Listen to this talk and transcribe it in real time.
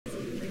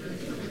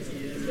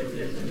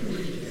Good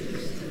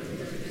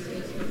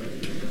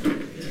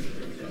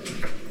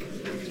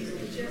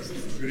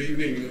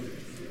evening,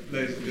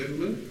 ladies and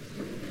gentlemen.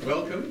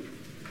 Welcome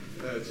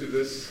to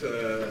this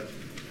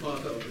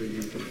part of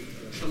the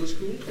summer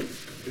school.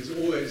 It's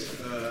always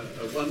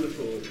a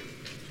wonderful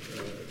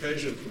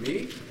occasion for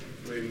me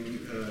when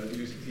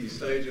UCT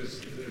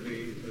stages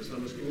the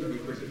summer school,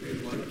 because it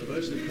is one of the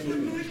most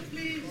important.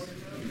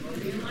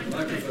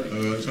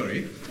 Oh, I'm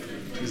sorry.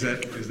 Is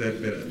that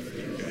better?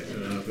 Okay, so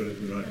now I've got it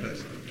in the right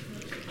place.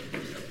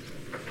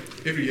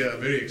 Every year I'm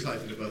very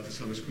excited about the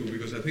summer school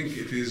because I think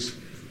it is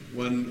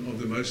one of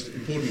the most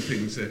important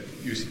things that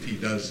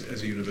UCT does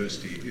as a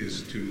university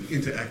is to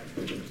interact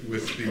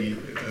with the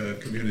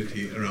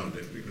community around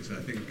it, because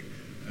I think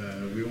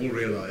we all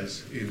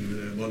realize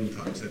in modern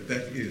times that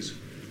that is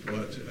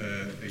what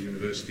a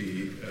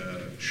university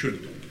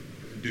should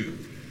do.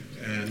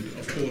 And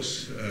of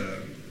course,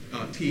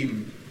 our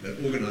team that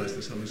organized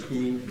the summer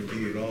school,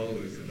 Midi Ral,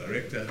 who is the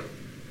director,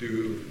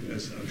 do,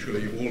 as I'm sure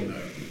you all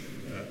know,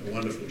 a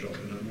wonderful job.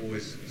 And I'm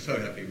always so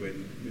happy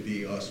when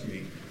Midi asks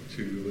me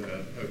to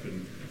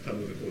open some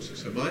of the courses.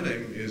 So my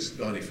name is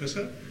Dani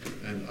Visser,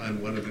 and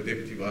I'm one of the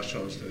Deputy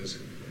Vice-Chancellors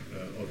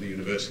of the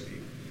university.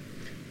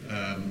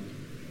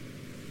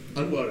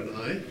 Anwar and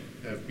I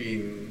have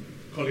been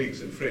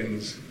colleagues and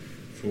friends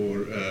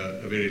for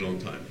a very long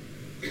time.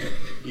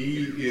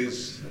 He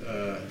is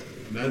a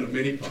man of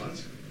many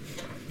parts.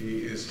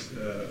 He is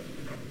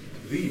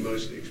the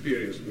most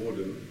experienced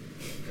warden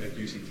at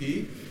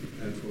UCT,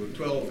 and for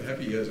 12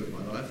 happy years of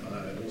my life,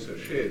 I also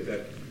shared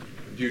that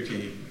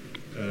duty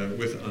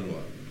with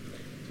Anwar.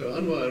 So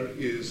Anwar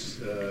is,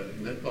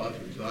 in that part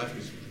of his life,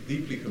 is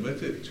deeply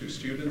committed to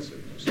students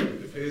and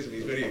student affairs, and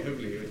he's very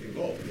heavily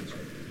involved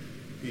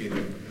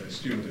in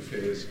student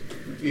affairs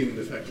in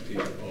the Faculty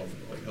of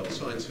Health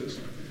Sciences.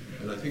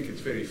 And I think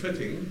it's very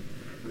fitting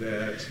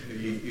that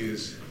he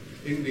is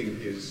ending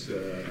his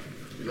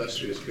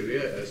illustrious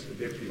career as the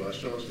Deputy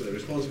Vice-Chancellor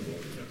responsible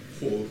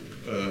for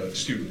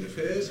student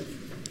affairs.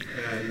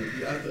 And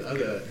the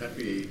other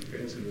happy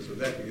coincidence of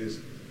that is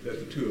that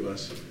the two of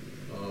us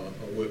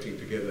are working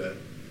together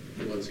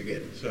once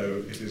again.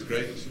 So it is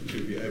great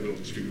to be able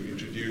to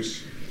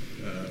introduce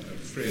a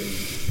friend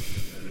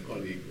and a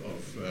colleague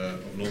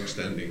of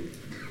long-standing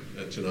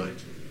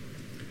tonight.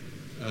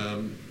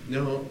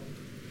 Now,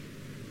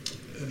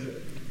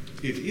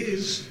 it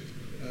is,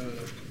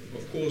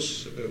 of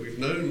course, we've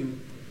known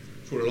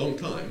for a long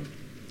time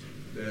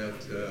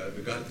that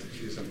the gut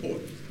is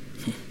important.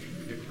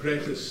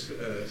 Hippocrates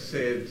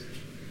said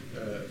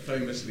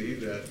famously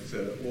that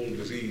all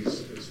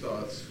disease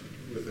starts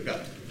with the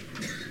gut.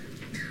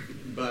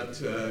 But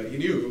he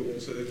knew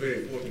also that it's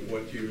very important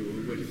what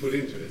you put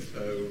into it.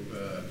 So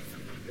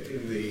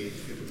in the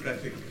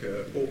Hippocratic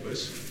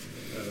corpus,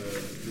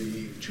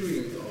 the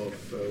chewing of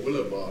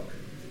willow bark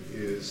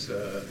is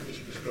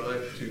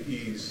prescribed to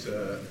ease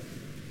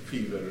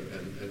fever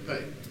and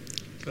pain.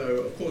 So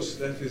of course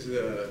that is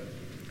a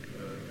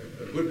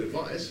good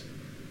advice,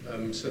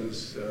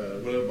 since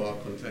willow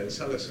bark contains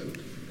salicin,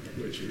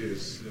 which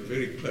is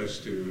very close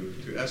to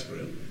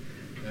aspirin,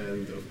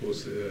 and of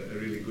course a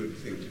really good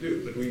thing to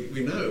do. But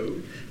we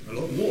know a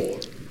lot more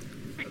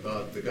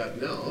about the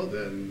gut now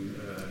than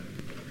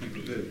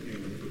people did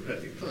in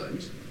Hippocratic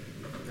times,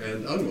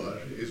 and Anwar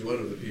is one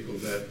of the people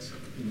that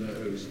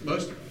knows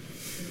most of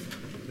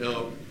it.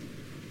 Now,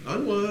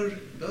 Anwar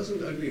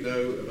doesn't only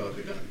know about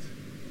the gut.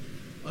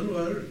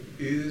 Anwar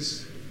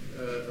is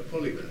a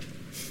polymath.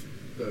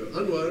 So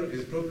Anwar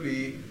is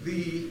probably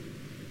the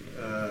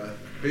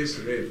best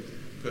read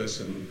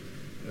person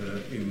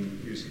in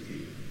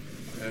UCT.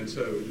 And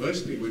so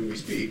mostly when we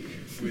speak,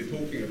 we're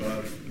talking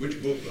about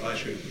which book I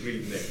should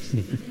read next,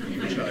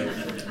 which I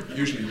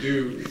usually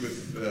do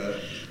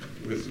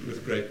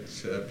with great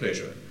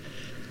pleasure.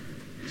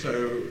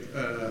 So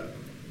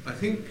I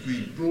think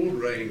the broad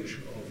range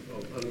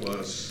of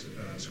Anwar's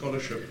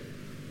scholarship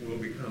will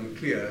become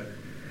clear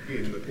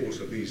in the course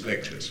of these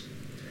lectures.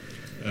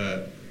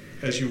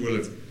 As you will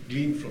have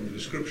gleaned from the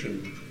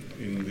description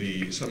in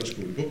the summer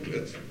school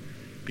booklet,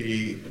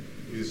 he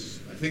is,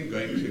 I think,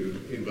 going to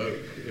invoke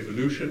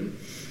evolution,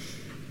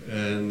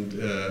 and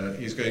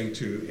he's going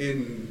to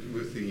end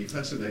with the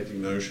fascinating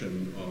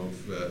notion of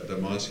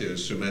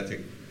Damasio's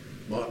somatic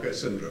marker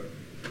syndrome.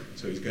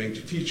 So he's going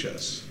to teach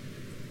us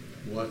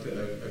what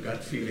a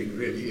gut feeling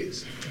really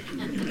is.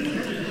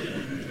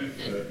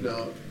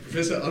 Now,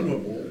 Professor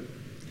Anwar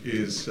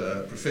is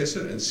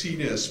professor and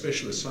senior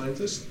specialist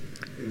scientist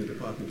in the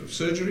Department of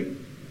Surgery,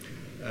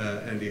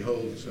 and he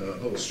holds a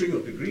whole string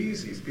of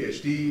degrees. He's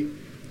PhD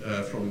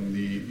from the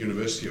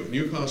University of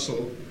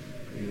Newcastle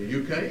in the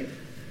UK.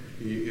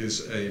 He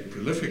is a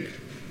prolific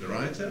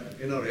writer,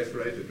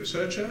 NRF-rated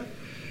researcher,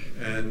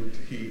 and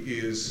he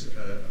is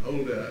a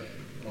holder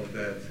of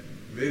that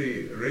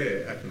very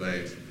rare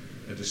accolade,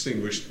 a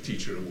Distinguished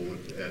Teacher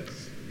Award at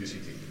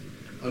UCT.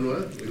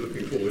 Anwar, we're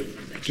looking forward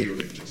to your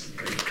lectures.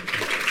 Thank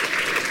you.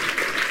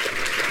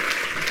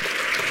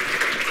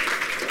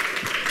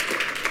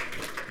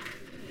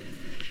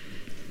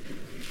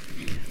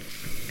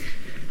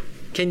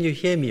 Can you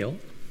hear me? Oh?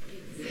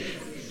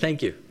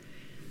 Thank you.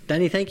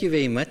 Danny, thank you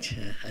very much.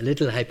 A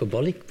little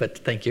hyperbolic, but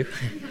thank you.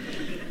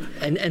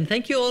 and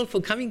thank you all for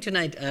coming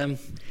tonight.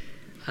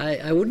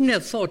 I wouldn't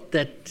have thought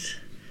that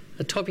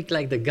a topic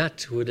like the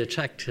gut would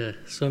attract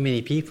so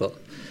many people.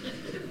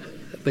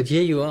 But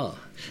here you are.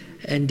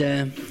 And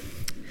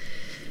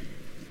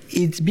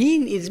it's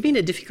been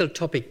a difficult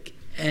topic.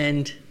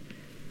 And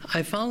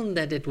I found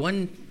that at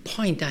one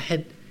point I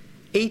had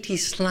 80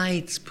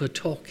 slides per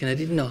talk, and I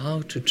didn't know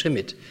how to trim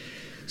it.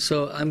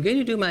 So I'm going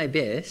to do my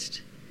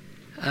best.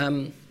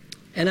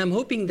 And I'm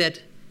hoping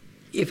that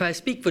if I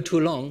speak for too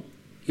long,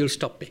 you'll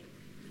stop me.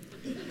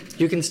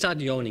 You can start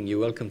yawning. You're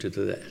welcome to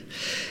do that.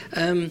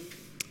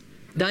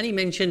 Dani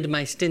mentioned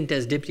my stint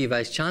as Deputy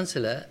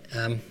Vice-Chancellor.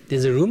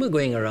 There's a rumor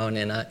going around,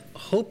 and I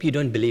hope you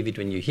don't believe it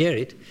when you hear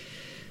it.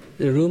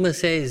 The rumor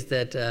says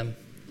that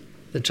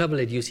the trouble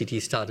at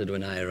UCT started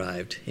when I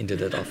arrived into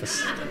that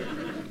office.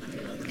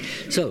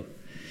 So,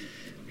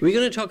 we're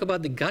going to talk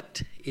about the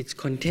gut, its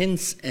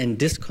contents and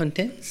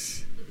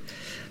discontents.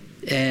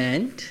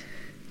 And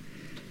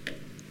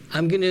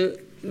I'm going to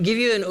give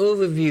you an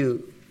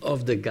overview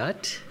of the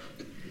gut.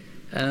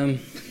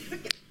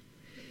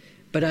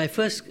 But I'm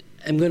first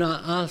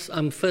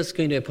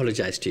going to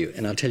apologize to you,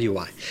 and I'll tell you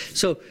why.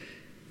 So,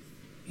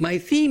 my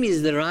theme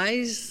is the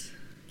rise,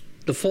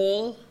 the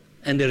fall,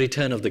 and the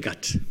return of the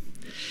gut.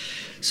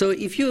 So,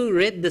 if you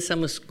read the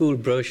summer school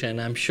brochure,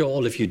 and I'm sure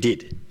all of you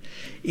did,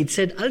 it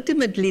said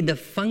ultimately the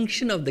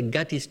function of the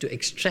gut is to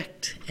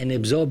extract and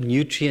absorb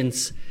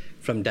nutrients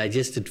from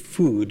digested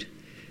food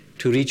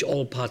to reach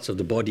all parts of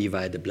the body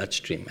via the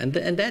bloodstream. And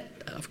that,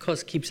 of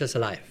course, keeps us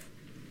alive.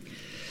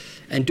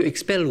 And to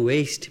expel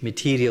waste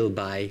material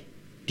by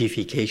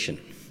defecation.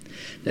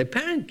 Now,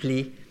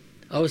 apparently,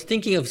 I was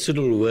thinking of a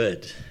suitable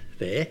word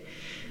there,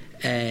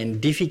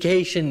 and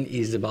defecation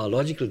is the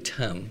biological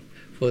term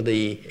for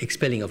the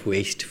expelling of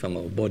waste from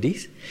our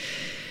bodies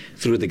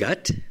through the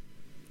gut.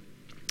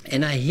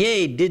 And I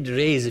hear it did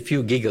raise a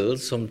few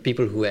giggles from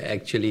people who were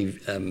actually,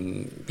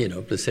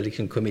 the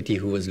selection committee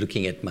who was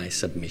looking at my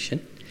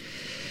submission.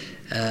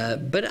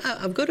 But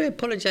I've got to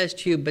apologize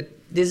to you, but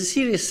there's a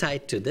serious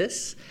side to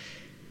this.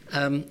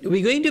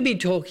 We're going to be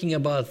talking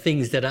about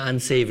things that are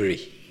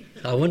unsavory.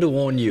 I want to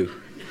warn you.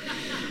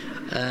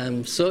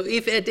 So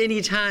if at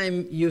any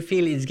time you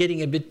feel it's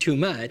getting a bit too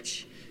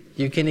much,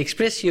 you can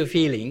express your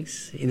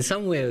feelings in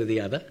some way or the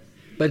other,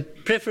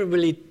 but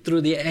preferably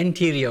through the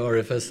anterior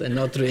orifice and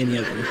not through any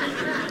of them.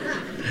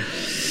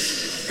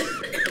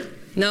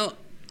 Now,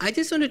 I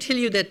just want to tell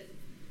you that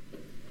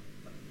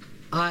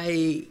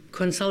I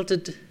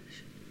consulted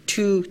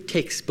 2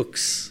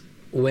 textbooks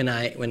when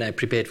I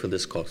prepared for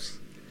this course.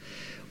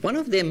 One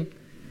of them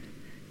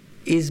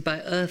is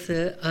by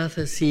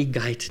Arthur C.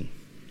 Guyton.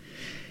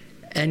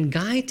 And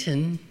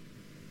Guyton's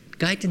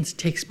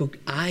textbook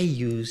I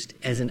used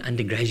as an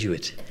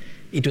undergraduate.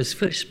 It was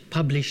first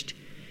published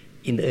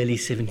in the early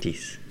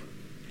 70s.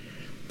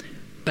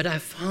 But I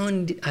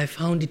found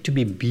it to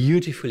be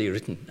beautifully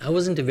written. I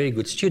wasn't a very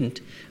good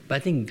student, but I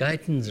think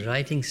Guyton's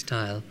writing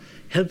style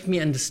helped me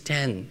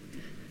understand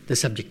the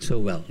subject so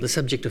well, the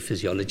subject of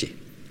physiology.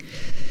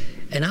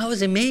 And I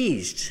was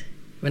amazed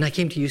when I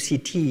came to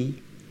UCT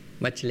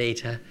much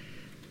later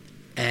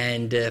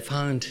and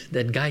found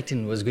that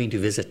Guyton was going to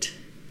visit.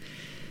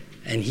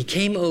 And he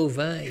came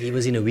over, he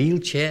was in a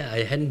wheelchair,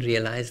 I hadn't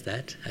realized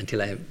that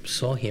until I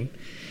saw him.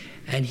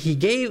 And he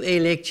gave a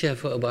lecture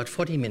for about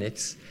 40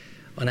 minutes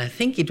on, I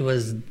think it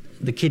was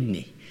the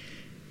kidney.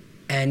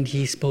 And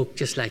he spoke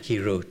just like he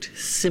wrote,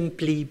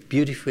 simply,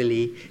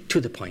 beautifully,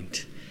 to the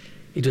point.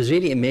 It was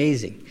really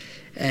amazing.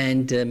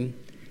 And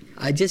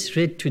I just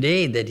read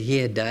today that he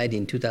had died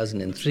in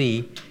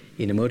 2003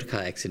 in a motor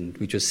car accident,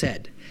 which was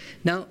sad.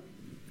 Now,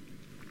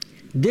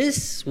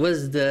 this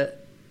was the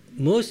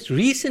most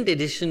recent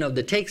edition of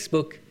the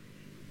textbook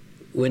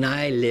when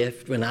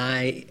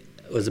I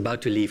was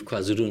about to leave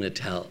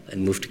KwaZulu-Natal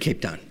and move to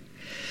Cape Town.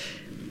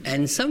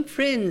 And some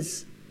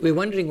friends were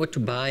wondering what to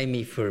buy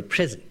me for a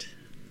present,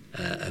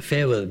 a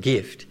farewell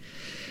gift.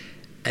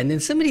 And then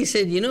somebody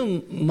said,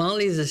 Mal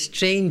is a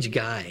strange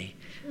guy.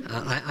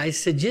 I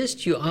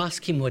suggest you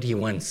ask him what he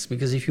wants,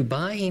 because if you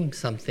buy him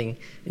something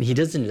and he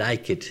doesn't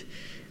like it,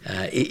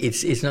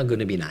 it's not going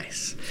to be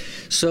nice.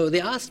 So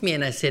they asked me,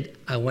 and I said,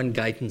 I want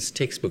Guyton's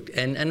textbook.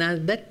 And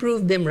that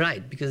proved them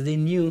right, because they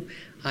knew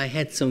I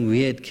had some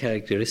weird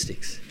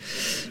characteristics.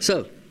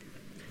 So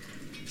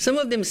some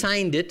of them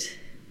signed it,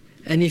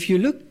 and if you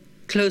look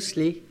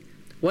closely,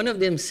 one of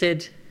them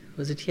said,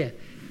 was it here?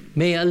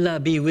 May Allah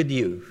be with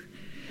you.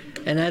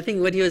 And I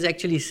think what he was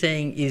actually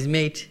saying is,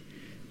 mate,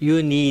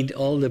 you need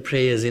all the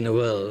prayers in the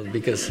world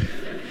because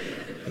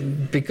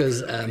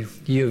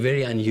you're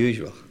very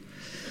unusual.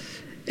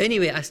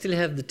 Anyway, I still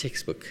have the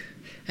textbook.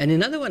 And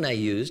another one I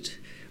used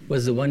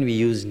was the one we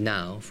use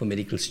now for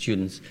medical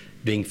students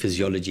doing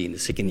physiology in the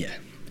second year,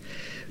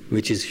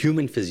 which is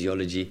human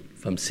physiology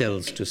from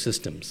cells to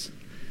systems.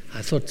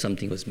 I thought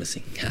something was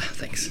missing.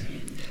 Thanks.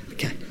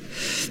 Okay.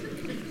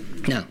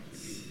 Now,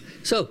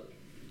 so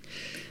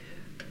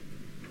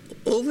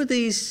over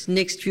these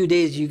next few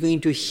days, you're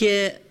going to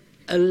hear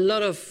a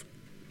lot of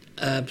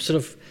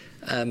titles,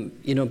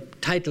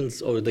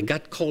 or the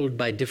gut called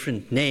by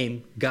different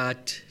name: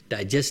 gut,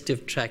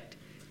 digestive tract,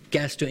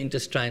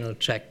 gastrointestinal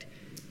tract,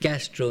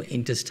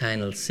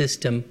 gastrointestinal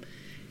system,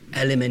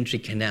 alimentary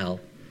canal.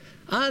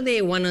 Are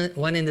they one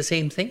and the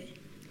same thing?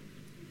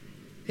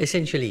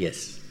 Essentially,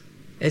 yes.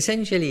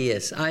 Essentially,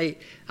 yes. I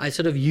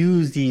sort of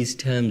use these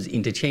terms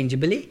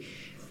interchangeably,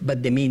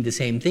 but they mean the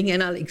same thing,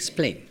 and I'll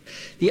explain.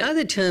 The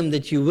other term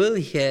that you will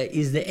hear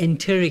is the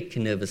enteric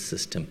nervous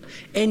system.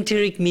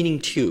 Enteric meaning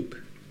tube,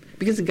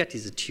 because the gut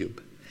is a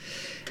tube.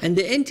 And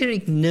the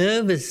enteric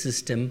nervous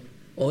system,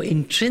 or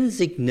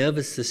intrinsic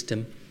nervous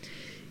system,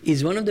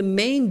 is one of the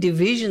main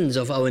divisions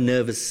of our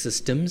nervous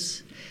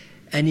systems,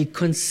 and it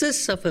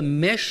consists of a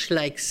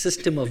mesh-like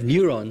system of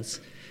neurons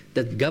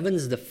that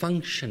governs the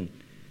function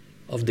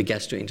of the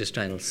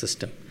gastrointestinal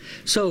system.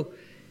 So,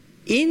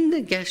 in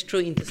the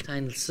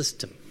gastrointestinal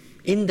system,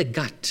 in the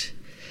gut,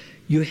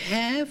 you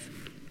have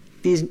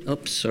these,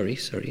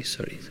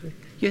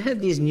 you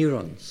have these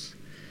neurons.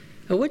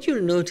 Now what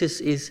you'll notice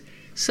is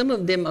some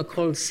of them are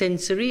called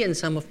sensory and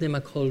some of them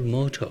are called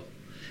motor.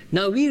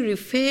 Now we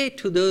refer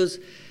to those,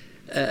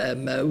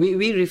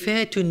 we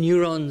refer to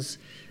neurons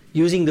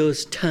using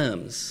those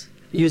terms,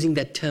 using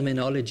that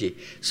terminology.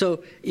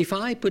 So if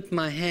I put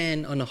my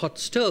hand on a hot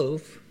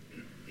stove,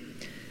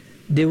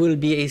 there will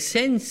be a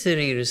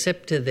sensory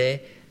receptor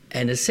there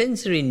and a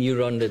sensory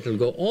neuron that will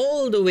go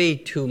all the way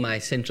to my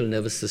central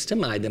nervous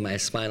system, either my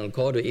spinal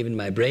cord or even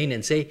my brain,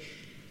 and say,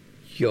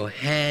 your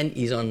hand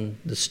is on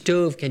the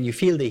stove, can you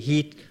feel the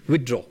heat?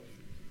 Withdraw.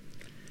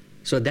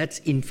 So that's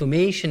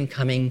information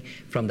coming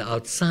from the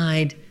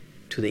outside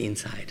to the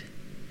inside.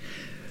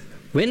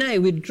 When I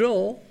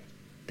withdraw,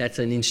 that's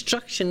an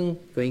instruction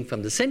going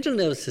from the central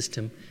nervous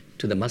system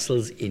to the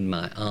muscles in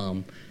my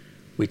arm,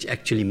 which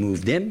actually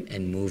move them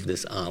and move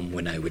this arm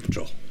when I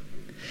withdraw.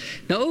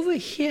 Now over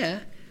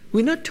here,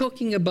 we're not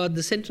talking about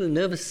the central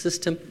nervous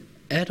system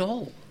at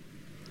all.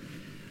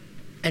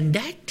 And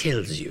that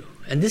tells you,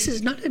 and this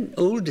is not an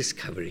old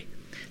discovery,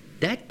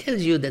 that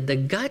tells you that the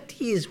gut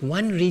is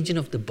one region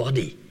of the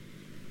body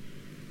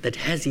that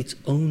has its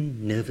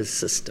own nervous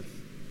system.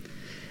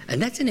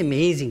 And that's an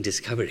amazing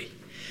discovery.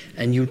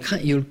 And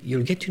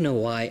you'll get to know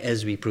why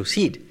as we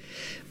proceed.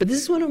 But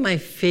this is one of my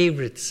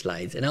favorite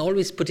slides, and I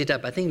always put it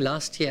up. I think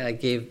last year I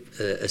gave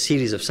a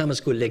series of summer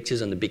school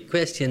lectures on the big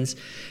questions,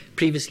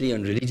 previously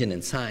on religion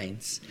and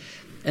science.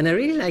 And I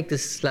really like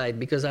this slide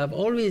because I've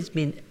always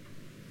been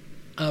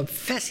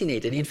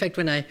fascinated. In fact,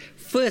 when I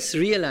first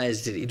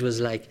realized it, it was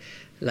like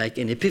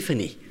an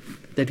epiphany,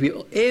 that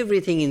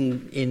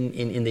everything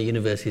in the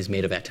universe is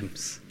made of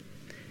atoms.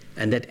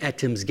 And that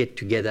atoms get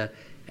together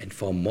and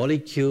form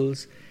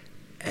molecules,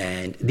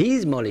 and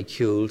these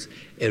molecules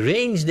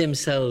arrange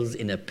themselves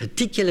in a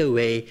particular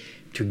way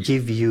to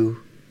give you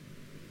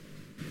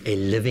a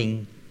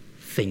living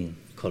thing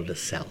called a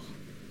cell.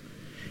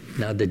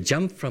 Now the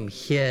jump from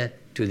here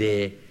to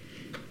there,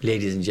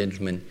 ladies and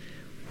gentlemen,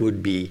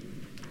 would be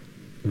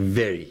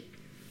very,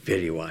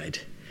 very wide.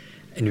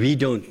 And we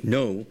don't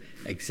know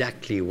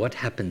exactly what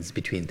happens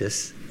between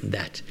this and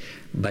that.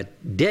 But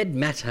dead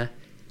matter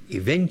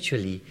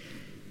eventually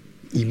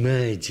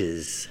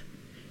emerges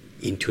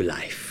into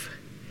life.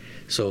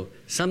 So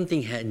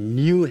something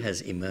new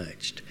has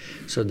emerged.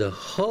 So the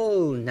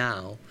whole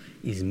now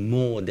is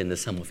more than the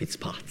sum of its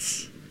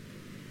parts.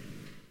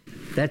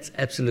 That's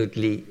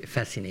absolutely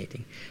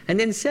fascinating. And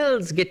then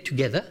cells get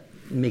together,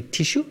 make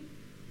tissue,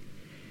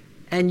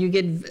 and you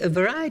get a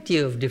variety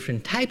of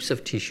different types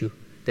of tissue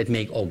that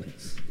make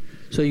organs.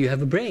 So you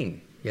have a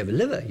brain, you have a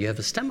liver, you have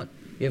a stomach,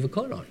 you have a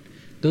colon.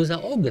 Those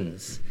are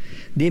organs.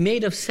 They're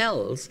made of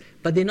cells,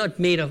 but they're not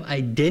made of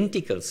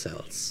identical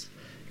cells.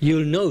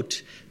 You'll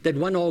note that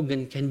one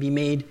organ can be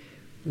made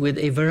with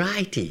a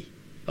variety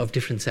of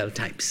different cell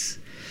types.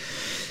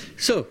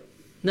 So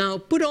now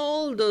put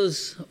all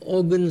those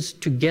organs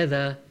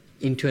together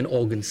into an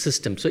organ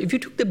system. So if you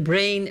took the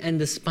brain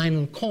and the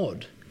spinal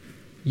cord,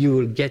 you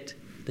will get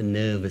the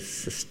nervous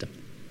system.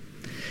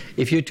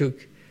 If you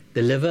took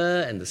the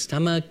liver and the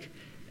stomach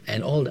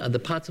and all the other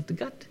parts of the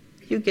gut,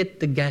 you get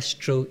the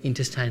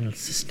gastrointestinal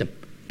system,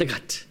 the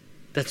gut.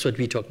 That's what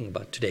we're talking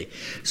about today.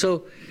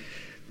 So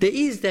there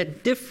is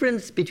that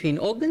difference between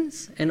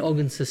organs and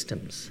organ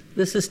systems.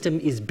 The system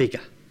is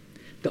bigger.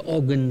 The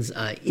organs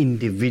are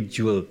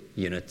individual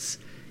units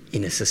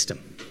in a system.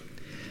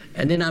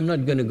 And then I'm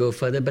not going to go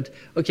further, but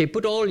okay,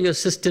 put all your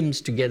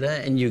systems together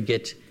and you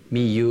get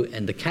me, you,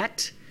 and the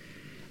cat.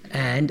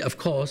 And of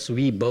course,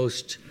 we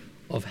boast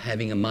of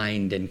having a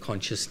mind and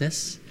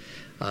consciousness.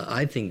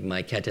 I think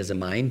my cat has a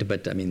mind,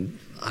 but I mean,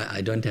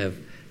 I don't have,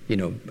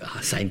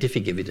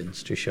 scientific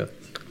evidence to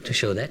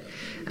show that.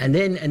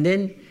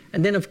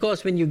 And then, of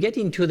course, when you get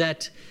into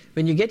that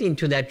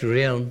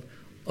realm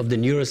of the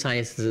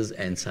neurosciences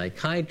and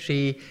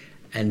psychiatry,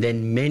 and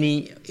then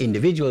many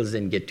individuals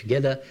then get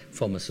together,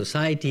 form a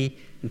society,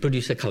 and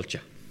produce a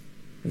culture.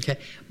 Okay?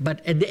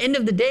 But at the end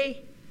of the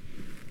day,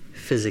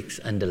 physics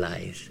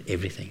underlies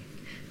everything.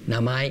 Now,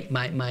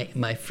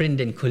 my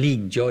friend and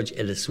colleague George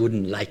Ellis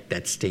wouldn't like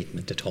that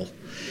statement at all.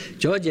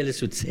 George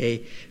Ellis would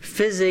say,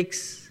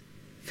 physics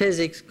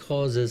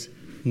causes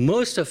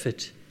most of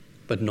it,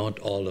 but not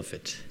all of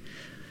it.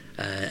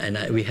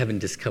 We haven't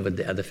discovered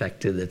the other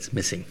factor that's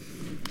missing.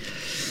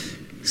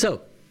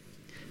 So,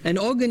 an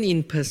organ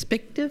in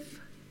perspective.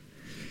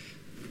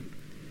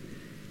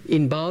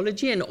 In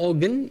biology, an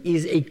organ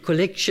is a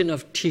collection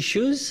of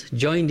tissues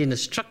joined in a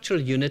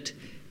structural unit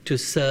to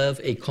serve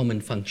a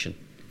common function.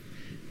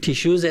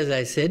 Tissues, as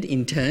I said,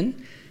 in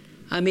turn,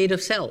 are made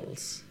of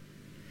cells.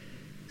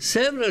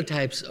 Several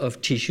types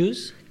of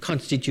tissues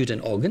constitute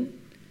an organ,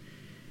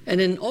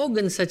 and an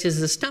organ such as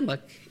the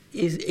stomach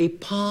is a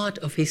part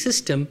of a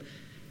system,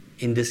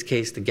 in this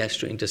case the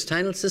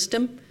gastrointestinal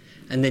system,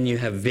 and then you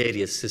have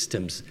various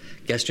systems,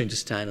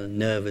 gastrointestinal,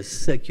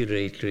 nervous,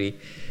 circulatory,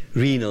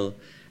 renal,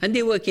 and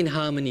they work in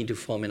harmony to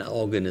form an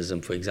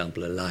organism, for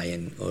example, a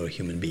lion or a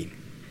human being.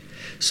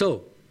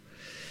 So,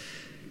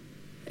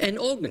 an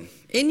organ,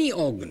 any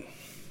organ,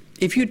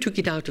 if you took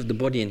it out of the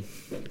body and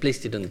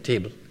placed it on the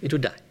table, it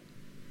would die.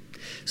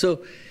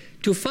 So,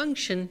 to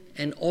function,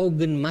 an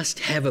organ must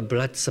have a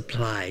blood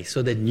supply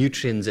so that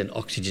nutrients and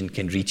oxygen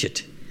can reach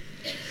it.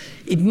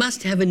 It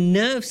must have a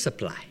nerve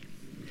supply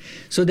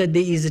so that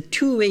there is a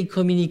two-way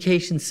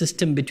communication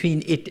system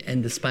between it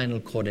and the spinal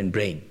cord and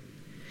brain.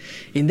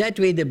 In that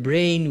way, the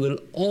brain will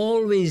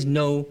always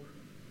know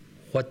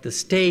what the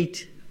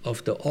state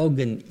of the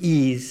organ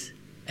is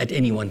at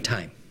any one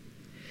time.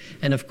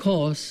 And of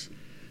course,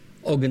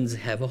 organs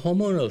have a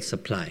hormonal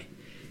supply,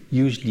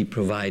 usually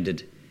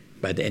provided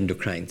by the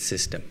endocrine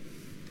system.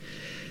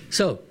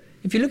 So,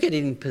 if you look at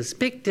it in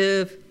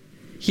perspective,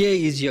 here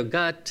is your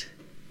gut.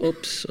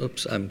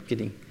 Oops, I'm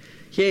kidding.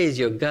 Here is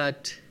your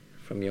gut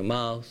from your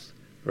mouth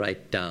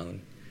right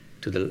down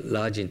to the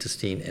large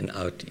intestine and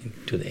out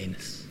into the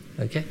anus.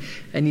 Okay?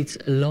 And it's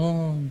a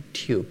long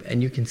tube,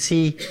 and you can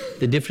see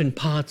the different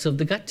parts of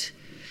the gut.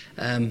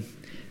 And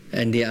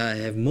I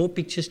have more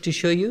pictures to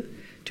show you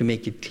to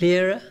make it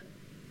clearer.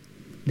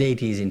 There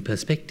it is in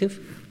perspective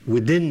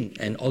within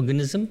an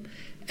organism,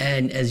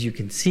 and as you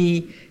can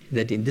see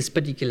that in this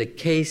particular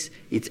case,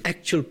 its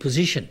actual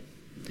position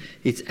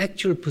is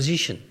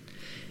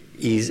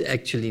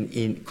actually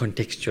in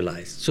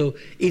contextualized. So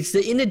it's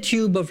the inner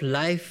tube of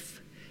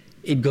life.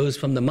 It goes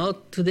from the mouth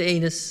to the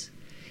anus.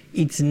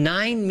 It's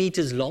 9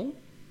 meters long.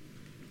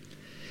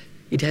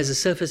 It has a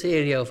surface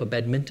area of a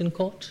badminton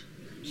court.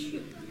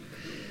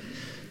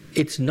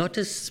 It's not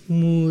a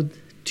smooth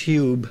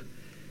tube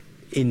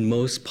in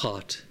most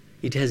part.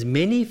 It has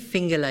many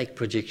finger-like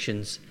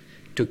projections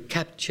to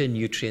capture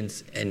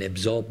nutrients and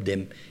absorb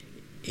them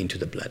into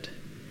the blood.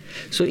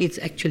 So it's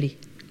actually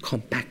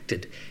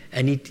compacted,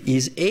 and it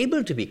is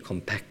able to be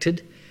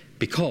compacted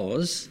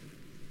because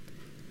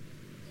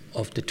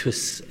of the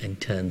twists and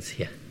turns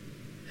here.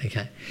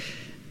 Okay?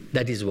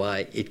 That is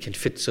why it can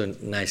fit so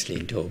nicely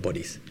into our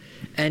bodies.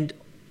 And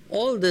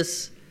all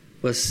this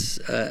was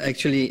there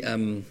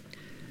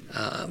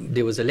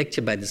was a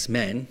lecture by this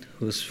man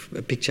whose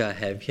picture I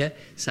have here,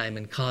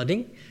 Simon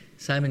Carding.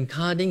 Simon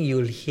Carding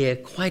you'll hear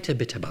quite a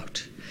bit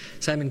about.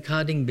 Simon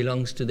Carding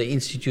belongs to the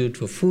Institute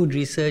for Food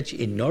Research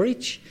in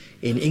Norwich,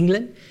 in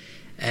England,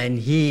 and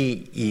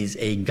he is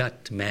a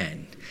gut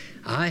man.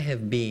 I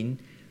have been,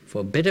 for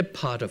a better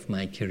part of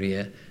my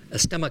career, a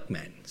stomach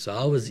man. So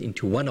I was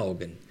into one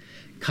organ.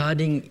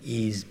 Carding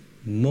is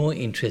more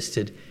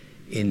interested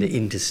in the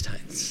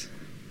intestines.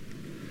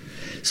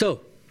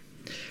 So,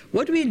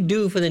 what we'll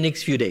do for the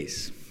next few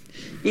days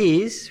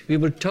is we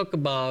will talk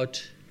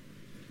about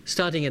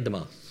starting at the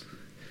mouth.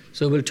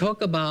 So we'll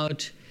talk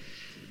about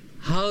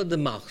how the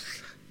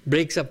mouth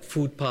breaks up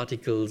food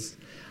particles,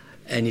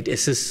 and it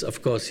assists,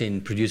 of course,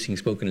 in producing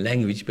spoken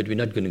language, but we're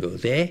not going to go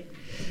there.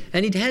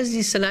 And it has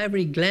these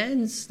salivary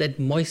glands that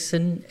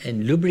moisten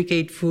and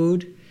lubricate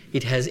food.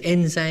 It has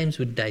enzymes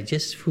which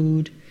digest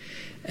food.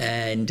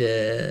 And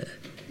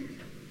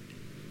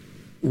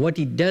what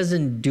it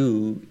doesn't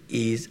do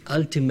is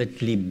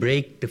ultimately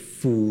break the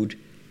food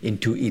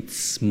into its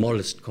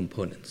smallest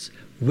components.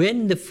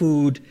 When the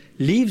food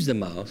leaves the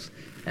mouth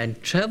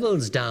and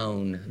travels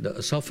down the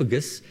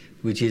esophagus,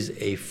 which is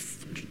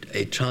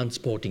a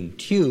transporting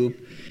tube,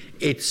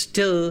 it's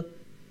still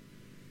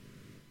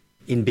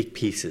in big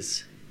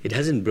pieces. It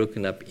hasn't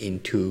broken up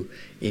into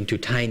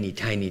tiny,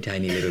 tiny,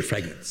 tiny little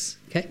fragments.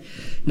 Okay?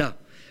 Now,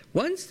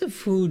 once the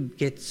food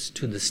gets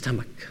to the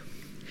stomach,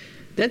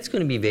 that's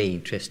going to be very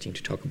interesting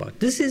to talk about.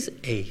 This is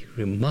a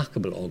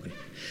remarkable organ.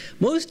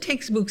 Most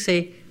textbooks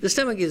say the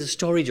stomach is a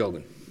storage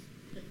organ,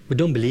 but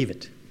don't believe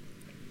it.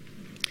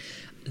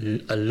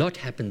 A lot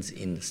happens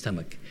in the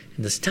stomach.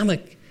 And the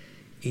stomach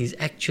is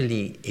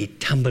actually a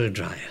tumble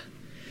dryer.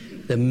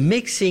 The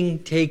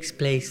mixing takes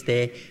place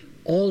there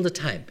all the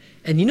time.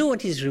 And you know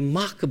what is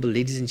remarkable,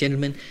 ladies and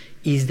gentlemen,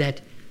 is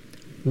that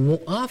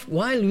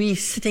while we're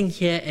sitting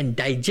here and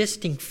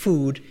digesting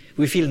food,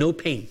 we feel no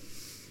pain.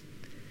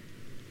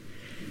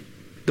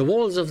 The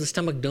walls of the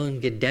stomach don't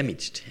get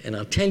damaged, and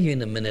I'll tell you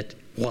in a minute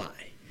why.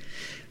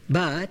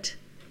 But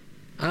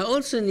I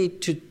also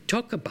need to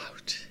talk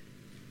about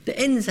the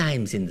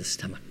enzymes in the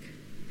stomach.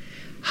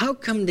 How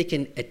come they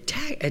can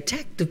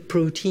attack the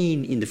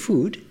protein in the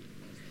food?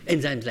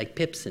 Enzymes like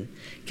pepsin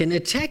can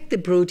attack the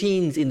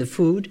proteins in the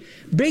food,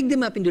 break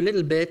them up into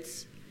little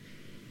bits,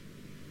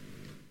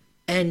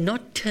 and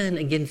not turn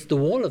against the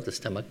wall of the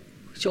stomach,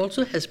 which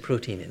also has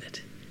protein in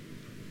it.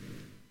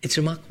 It's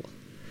remarkable.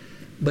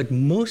 But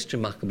most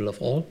remarkable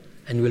of all,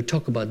 and we'll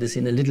talk about this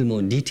in a little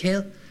more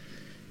detail,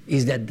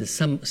 is that the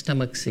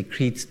stomach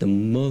secretes the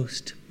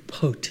most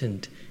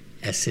potent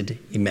acid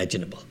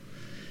imaginable.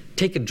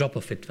 Take a drop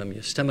of it from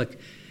your stomach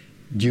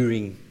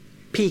during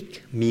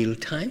peak meal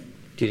time,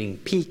 during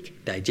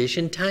peak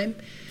digestion time,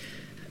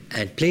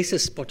 and place a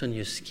spot on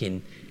your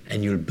skin,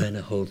 and you'll burn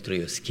a hole through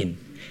your skin.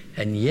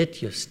 And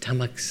yet your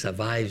stomach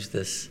survives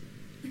this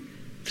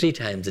 3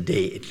 times a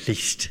day at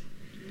least.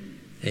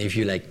 And if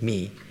you're like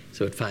me,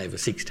 so 5 or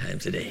 6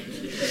 times a day.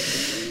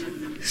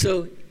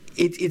 So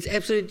it's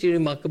absolutely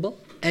remarkable.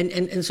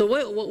 And so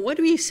what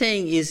we're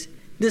saying is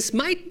this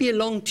might be a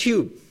long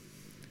tube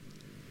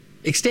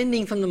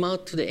extending from the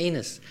mouth to the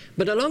anus,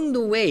 but along the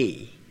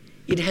way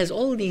it has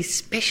all these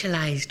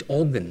specialized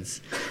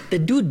organs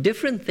that do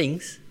different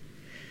things,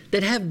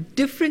 that have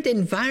different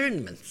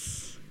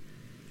environments,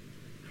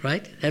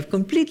 right? Have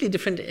completely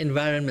different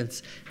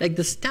environments. Like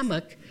the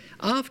stomach,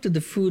 after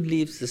the food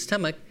leaves the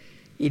stomach,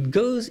 it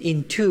goes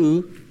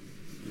into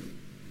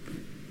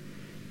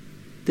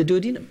the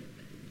duodenum,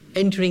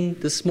 entering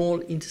the small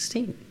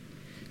intestine.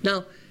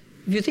 Now,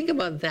 if you think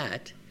about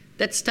that,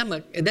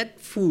 that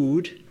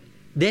food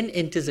then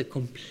enters a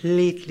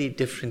completely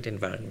different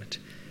environment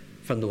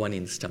from the one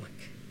in the stomach.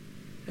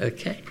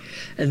 Okay?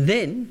 And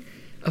then,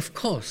 of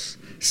course,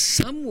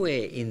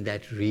 somewhere in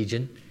that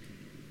region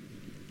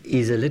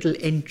is a little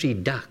entry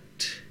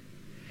duct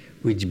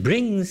which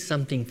brings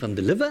something from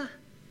the liver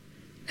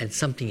and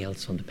something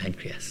else from the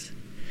pancreas.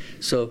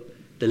 So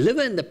the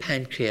liver and the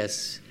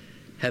pancreas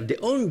have their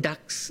own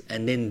ducts,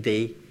 and then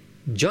they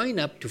join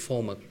up to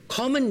form a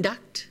common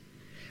duct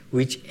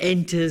which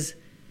enters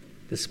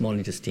the small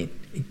intestine,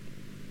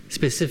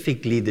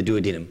 specifically the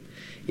duodenum.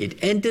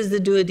 It enters the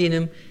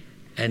duodenum,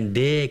 and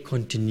there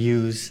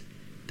continues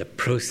the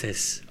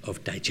process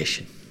of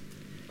digestion.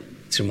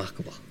 It's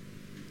remarkable.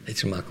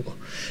 It's remarkable.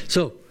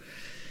 So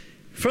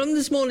from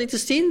the small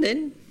intestine,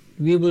 then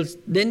we will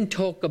then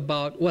talk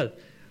about,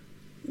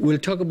 we'll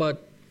talk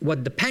about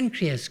what the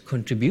pancreas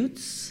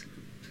contributes,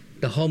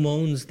 the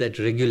hormones that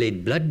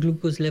regulate blood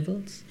glucose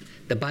levels,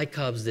 the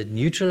bicarbs that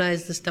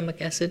neutralize the stomach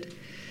acid,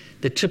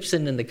 the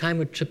trypsin and the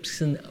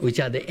chymotrypsin, which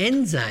are the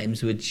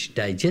enzymes which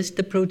digest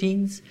the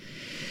proteins,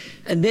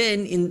 and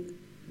then in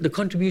the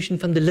contribution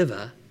from the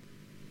liver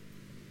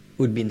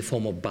would be in the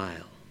form of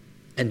bile.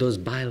 And those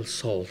bile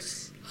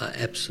salts are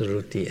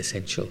absolutely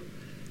essential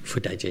for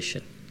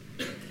digestion.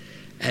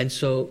 And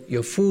so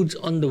your food's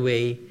on the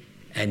way,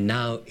 and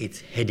now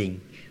it's heading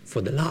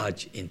for the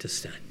large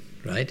intestine,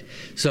 right?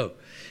 So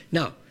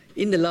now,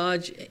 in the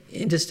large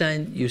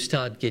intestine, you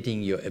start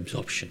getting your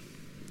absorption.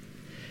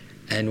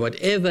 And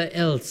whatever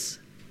else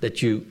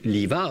that you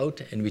leave out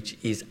and which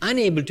is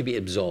unable to be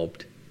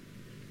absorbed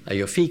are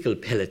your fecal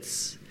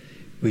pellets,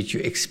 which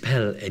you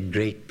expel at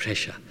great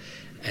pressure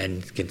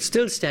and can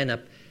still stand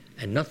up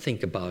and not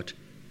think about,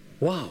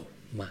 wow,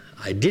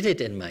 I did it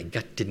and my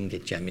gut didn't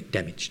get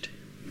damaged.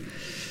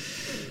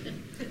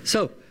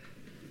 So,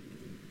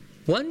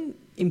 one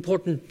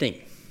important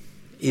thing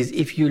is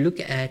if you look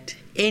at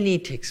any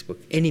textbook,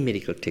 any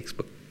medical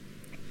textbook,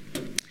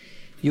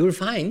 you will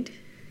find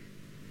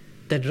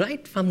that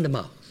right from the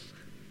mouth,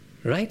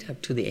 right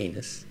up to the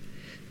anus,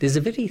 there's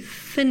a very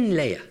thin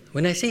layer.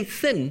 When I say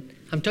thin,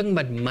 I'm talking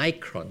about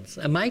microns.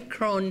 A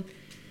micron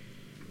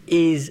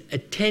is a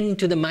 10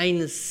 to the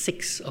minus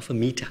 6 of a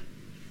meter.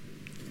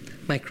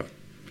 Micron.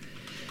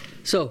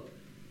 So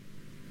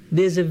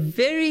there's a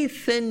very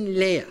thin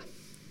layer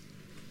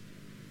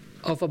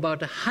of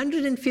about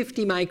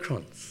 150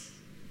 microns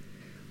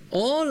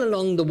all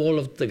along the wall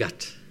of the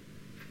gut,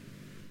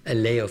 a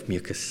layer of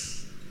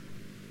mucus.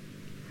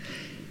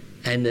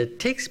 And the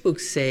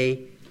textbooks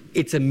say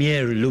it's a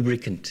mere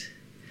lubricant.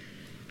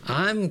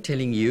 I'm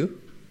telling you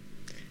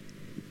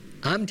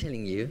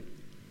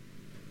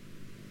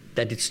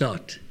that it's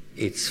not.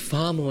 It's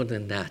far more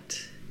than that.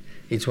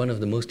 It's one of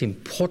the most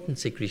important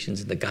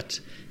secretions in the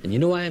gut. And you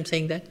know why I'm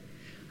saying that?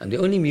 I'm the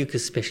only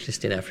mucus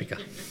specialist in Africa.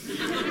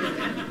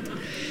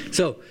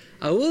 So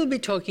I will be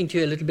talking to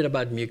you a little bit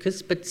about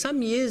mucus, but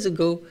some years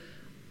ago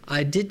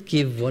I did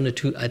give 1 or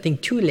 2, I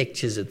think 2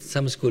 lectures at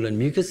some school on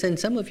mucus, and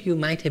some of you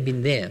might have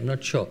been there, I'm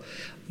not sure.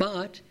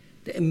 But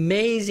the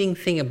amazing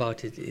thing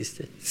about it is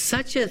that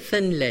such a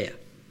thin layer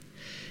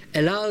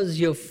allows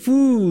your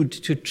food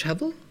to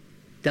travel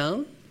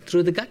down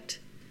through the gut.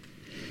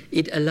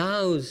 It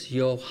allows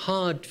your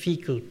hard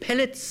fecal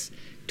pellets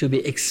to be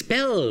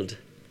expelled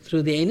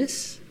through the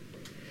anus.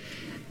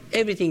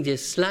 Everything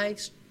just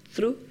slides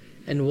through,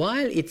 and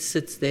while it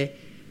sits there,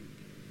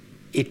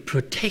 it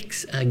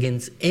protects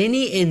against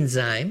any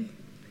enzyme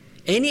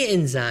in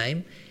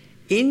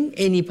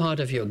any part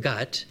of your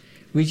gut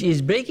which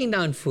is breaking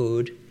down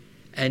food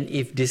and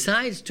if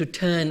decides to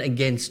turn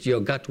against your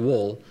gut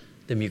wall,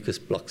 the mucus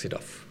blocks it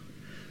off.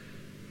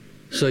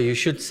 So you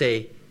should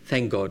say,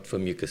 thank God for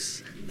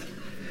mucus.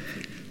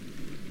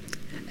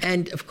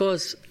 And of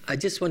course, I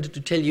just wanted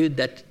to tell you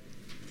that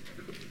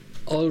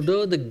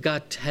although the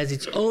gut has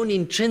its own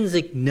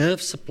intrinsic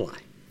nerve supply,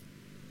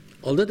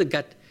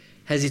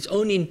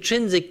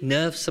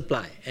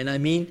 and I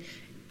mean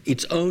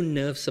its own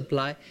nerve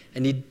supply,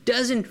 and it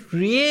doesn't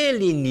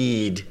really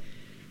need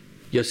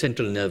your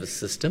central nervous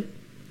system,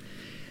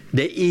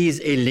 there is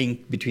a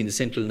link between the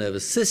central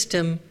nervous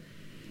system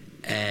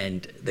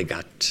and the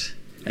gut.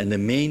 And the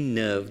main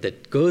nerve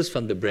that goes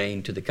from the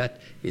brain to the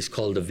gut is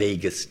called the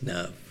vagus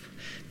nerve.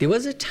 There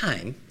was a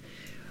time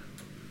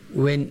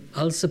when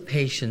ulcer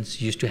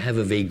patients used to have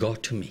a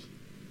vagotomy.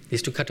 They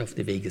used to cut off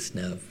the vagus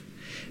nerve,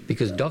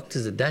 because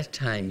doctors at that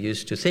time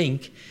used to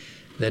think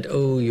that,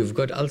 oh, you've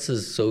got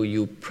ulcers, so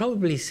you're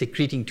probably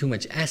secreting too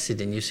much acid,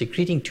 and you're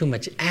secreting too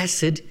much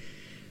acid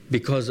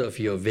because of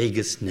your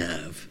vagus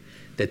nerve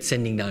that's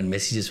sending down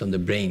messages from the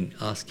brain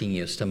asking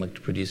your stomach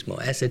to produce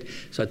more acid,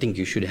 so I think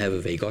you should have a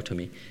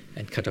vagotomy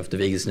and cut off the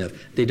vagus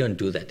nerve. They don't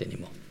do that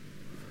anymore.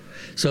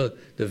 So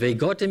the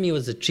vagotomy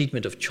was the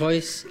treatment of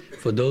choice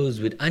for those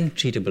with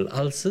untreatable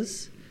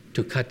ulcers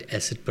to cut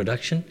acid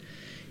production.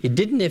 It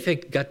didn't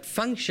affect gut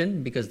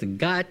function because the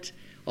gut,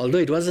 although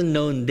it wasn't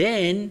known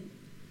then,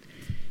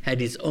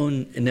 had its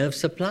own nerve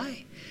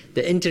supply.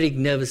 The enteric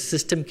nervous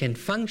system can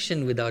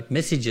function without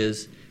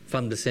messages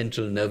from the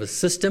central nervous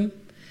system.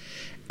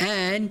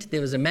 And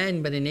there was a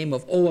man by the name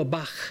of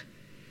Auerbach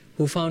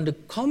who found a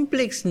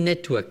complex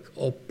network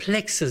or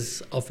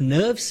plexus of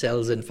nerve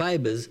cells and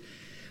fibers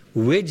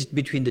wedged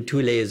between the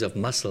two layers of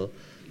muscle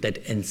that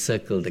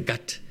encircle the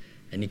gut.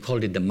 And he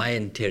called it the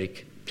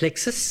myenteric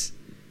plexus.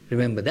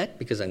 Remember that,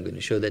 because I'm going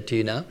to show that to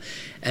you now.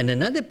 And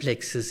another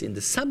plexus in the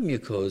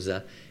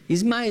submucosa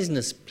is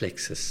Meissner's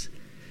plexus.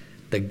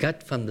 The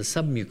gut from the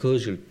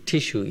submucosal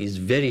tissue is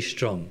very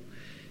strong.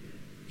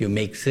 You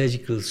make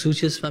surgical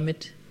sutures from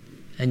it,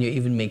 and you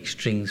even make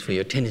strings for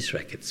your tennis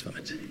rackets from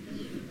it.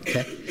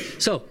 Okay?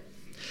 So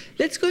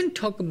let's go and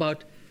talk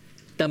about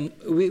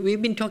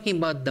we've been talking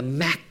about the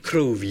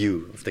macro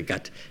view of the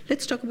gut.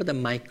 Let's talk about the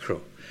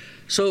micro.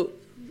 So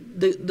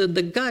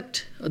the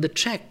gut, or the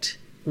tract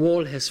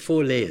wall, has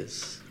 4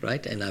 layers,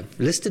 right? And I've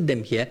listed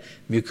them here: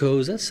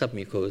 mucosa,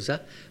 submucosa,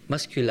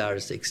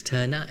 muscularis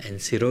externa, and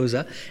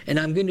serosa. And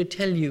I'm going to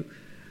tell you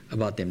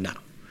about them now.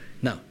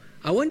 Now,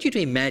 I want you to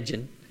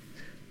imagine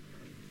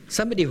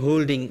somebody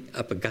holding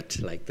up a gut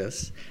like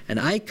this,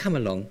 and I come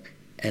along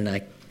and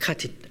I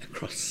cut it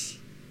across.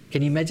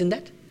 Can you imagine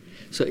that?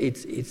 So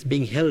it's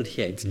being held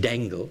here, it's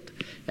dangled,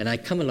 and I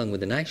come along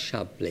with a nice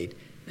sharp blade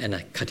and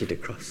I cut it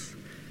across,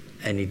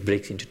 and it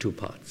breaks into 2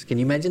 parts. Can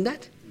you imagine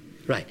that?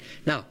 Right.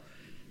 Now,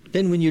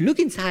 then when you look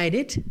inside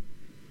it,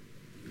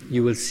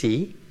 you will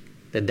see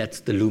that that's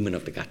the lumen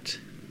of the gut.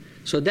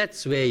 So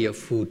that's where your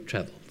food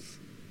travels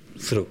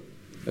through.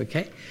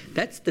 Okay?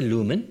 That's the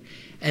lumen.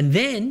 And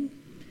then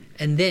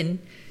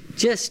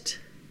just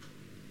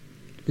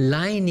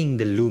lining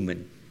the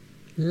lumen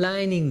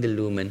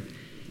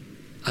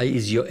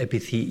is your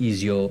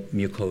is your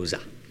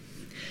mucosa.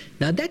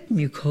 Now that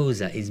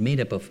mucosa is made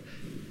up of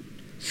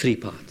 3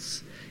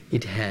 parts.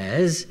 It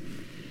has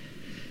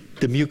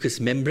the mucous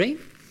membrane,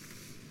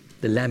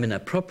 the lamina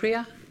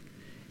propria,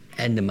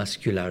 and the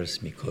muscularis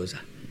mucosa.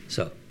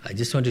 So I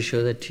just want to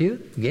show that to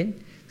you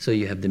again. So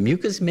you have the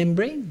mucous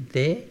membrane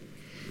there,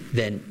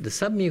 then the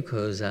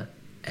submucosa,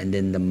 and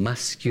then the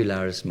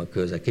muscularis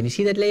mucosa. Can you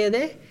see that layer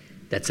there?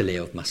 That's a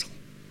layer of muscle.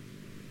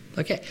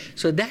 Okay,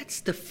 so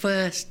that's the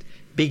first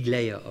big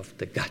layer of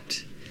the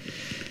gut.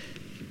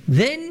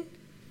 Then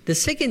the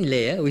second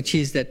layer, which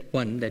is that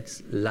one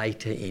that's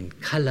lighter in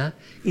color,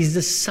 is the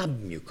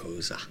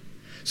submucosa.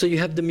 So you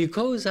have the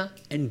mucosa,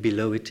 and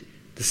below it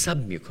the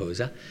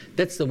submucosa.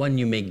 That's the one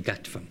you make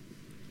gut from.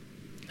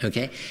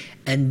 Okay,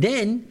 and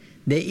then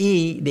there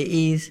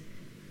is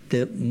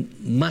the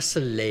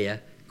muscle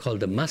layer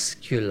called the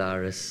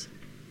muscularis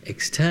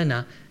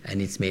externa,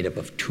 and it's made up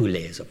of 2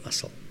 layers of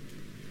muscle.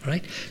 All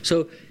right,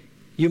 so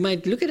you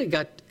might look at a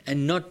gut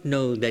and not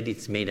know that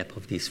it's made up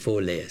of these 4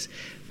 layers.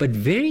 But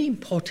very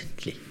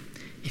importantly,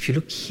 if you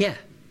look here,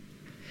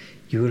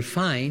 you will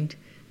find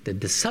that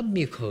the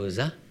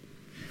submucosa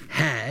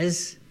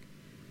has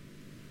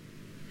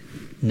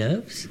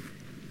nerves,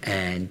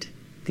 and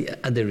the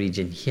other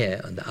region here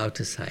on the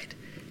outer side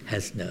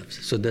has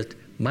nerves. So that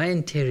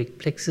myenteric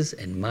plexus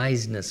and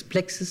Meissner's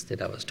plexus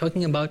that I was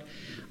talking about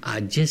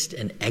are just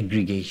an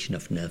aggregation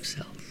of nerve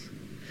cells.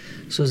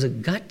 So the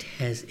gut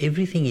has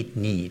everything it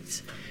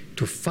needs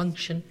to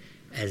function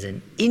as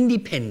an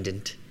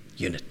independent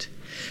unit.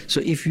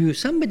 So if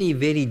somebody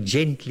very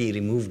gently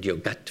removed your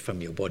gut from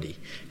your body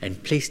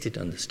and placed it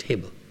on this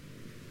table,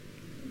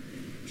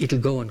 it'll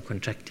go on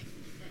contracting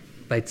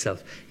by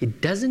itself.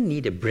 It doesn't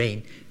need a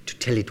brain to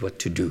tell it what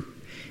to do.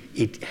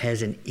 It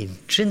has an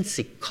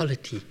intrinsic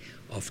quality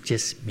of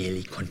just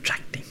merely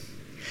contracting.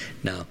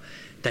 Now,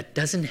 that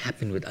doesn't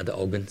happen with other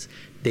organs.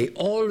 They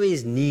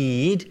always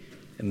need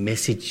a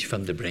message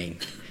from the brain.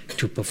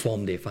 to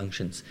perform their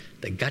functions.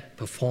 The gut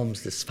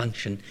performs this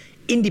function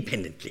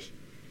independently.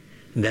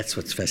 And that's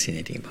what's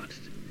fascinating about it.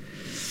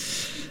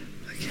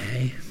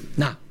 Okay.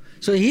 Now,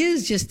 so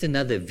here's just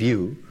another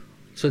view.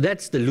 So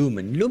that's the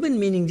lumen. Lumen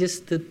meaning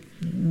just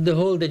the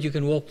hole that you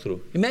can walk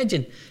through.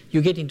 Imagine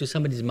you get into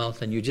somebody's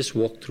mouth and you just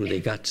walk through their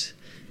gut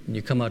and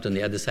you come out on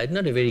the other side.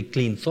 Not a very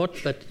clean thought,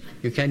 but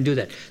you can do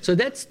that. So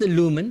that's the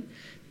lumen.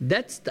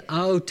 That's the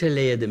outer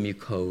layer, the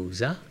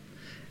mucosa.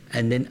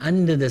 And then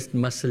under this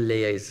muscle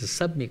layer is the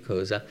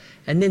submucosa.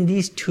 And then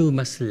these two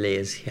muscle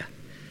layers here.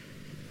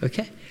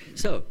 Okay?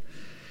 So,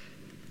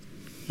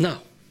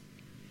 now,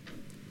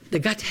 the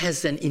gut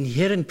has an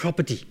inherent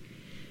property,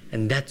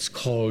 and that's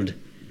called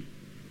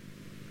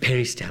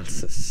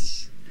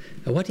peristalsis.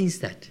 Now, what is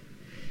that?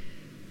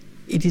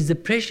 It is the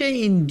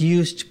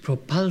pressure-induced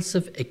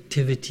propulsive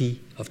activity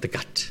of the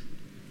gut.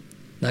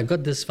 Now, I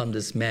got this from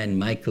this man,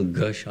 Michael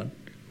Gershon,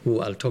 who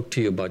I'll talk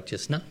to you about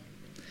just now.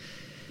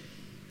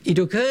 It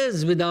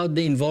occurs without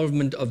the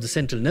involvement of the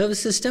central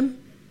nervous system,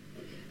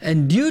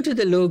 and due to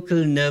the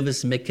local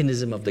nervous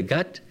mechanism of the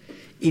gut,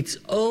 its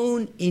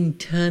own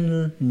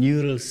internal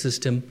neural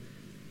system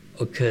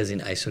occurs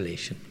in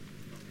isolation.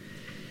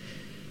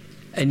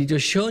 And it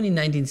was shown in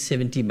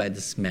 1970 by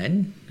this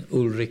man,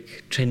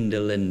 Ulrich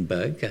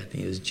Trendelenburg, I think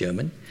he was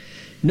German.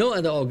 No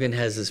other organ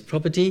has this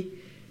property.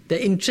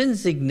 The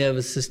intrinsic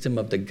nervous system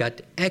of the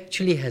gut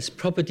actually has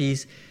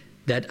properties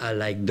that are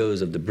like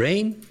those of the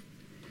brain.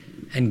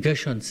 And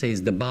Gershon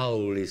says the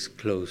bowel is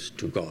close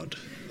to God.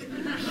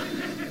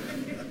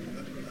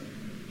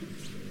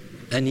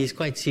 And he's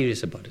quite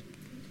serious about it.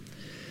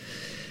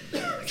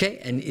 Okay,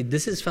 and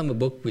this is from a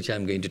book which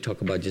I'm going to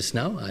talk about just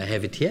now. I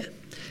have it here.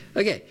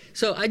 Okay,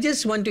 so I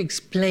just want to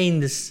explain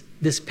this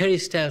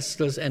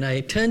peristalsis, and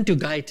I turn to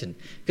Guyton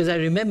because I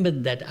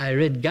remembered that I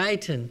read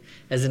Guyton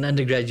as an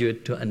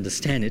undergraduate to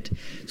understand it.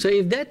 So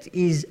if that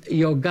is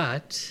your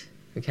gut,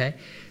 okay,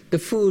 the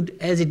food,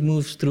 as it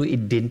moves through,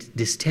 it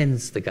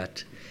distends the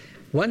gut.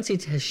 Once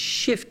it has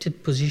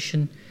shifted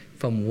position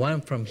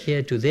from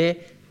here to there,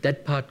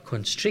 that part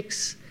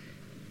constricts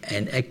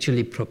and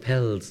actually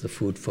propels the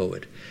food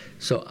forward.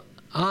 So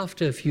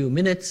after a few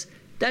minutes,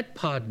 that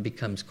part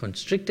becomes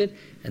constricted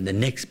and the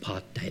next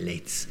part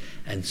dilates.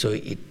 And so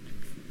it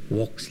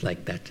walks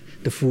like that.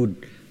 The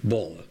food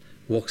ball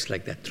walks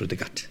like that through the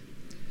gut.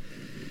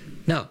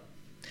 Now,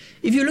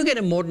 if you look at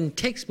a modern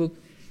textbook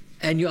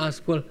and you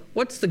ask, well,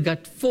 what's the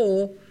gut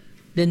for?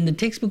 Then the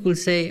textbook will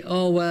say,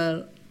 oh,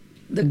 well,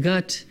 the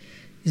gut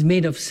is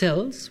made of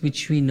cells,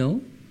 which we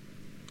know.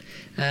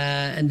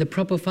 And the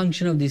proper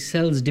function of these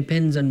cells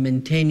depends on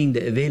maintaining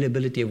the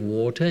availability of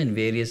water and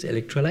various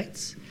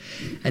electrolytes.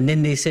 And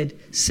then they said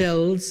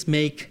cells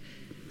make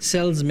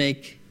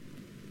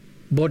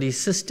body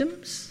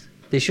systems.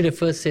 They should have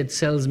first said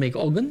cells make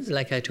organs,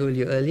 like I told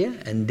you earlier,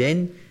 and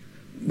then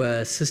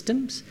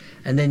systems.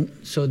 And then,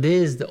 so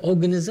there's the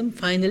organism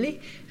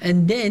finally.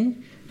 And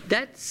then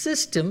that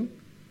system,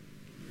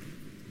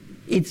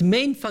 its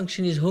main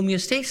function is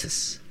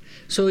homeostasis.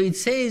 So it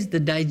says the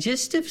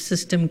digestive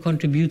system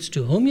contributes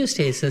to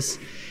homeostasis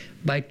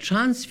by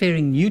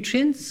transferring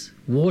nutrients,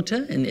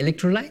 water, and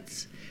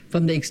electrolytes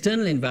from the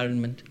external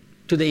environment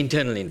to the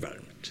internal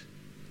environment.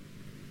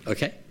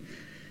 Okay?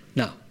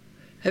 Now,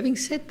 having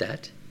said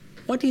that,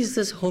 what is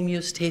this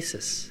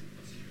homeostasis?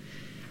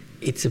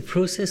 It's a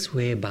process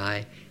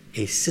whereby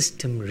a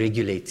system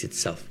regulates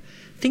itself.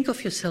 Think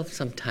of yourself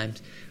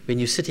sometimes when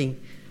you're sitting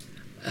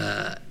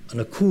on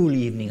a cool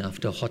evening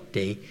after a hot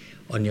day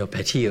on your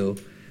patio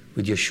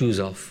with your shoes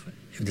off,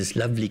 with this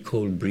lovely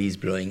cold breeze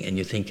blowing, and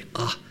you think,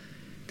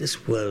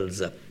 this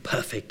world's a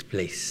perfect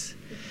place.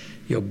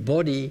 Your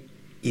body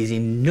is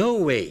in no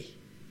way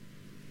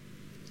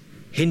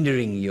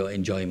hindering your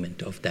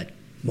enjoyment of that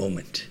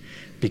moment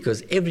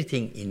because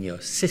everything in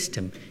your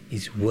system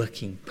is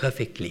working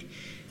perfectly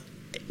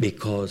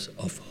because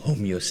of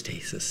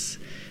homeostasis.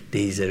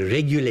 There is a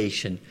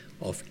regulation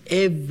of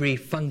every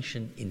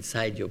function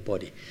inside your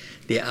body.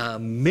 There are a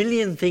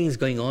million things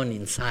going on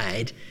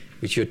inside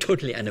which you're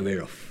totally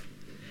unaware of.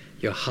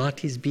 Your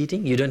heart is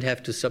beating. You don't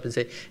have to stop and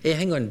say, hey,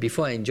 hang on,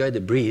 before I enjoy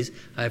the breeze,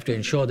 I have to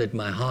ensure that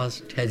my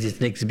heart has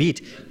its next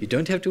beat. You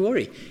don't have to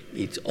worry.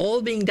 It's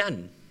all being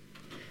done.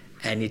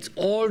 And it's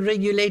all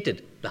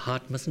regulated. The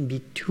heart mustn't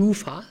beat too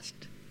fast,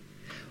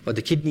 or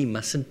the kidney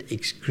mustn't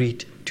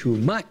excrete too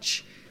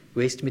much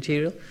waste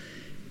material.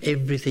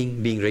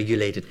 Everything being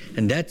regulated.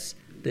 And that's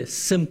the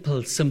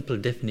simple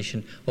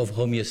definition of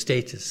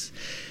homeostasis.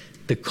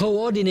 The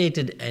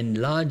coordinated and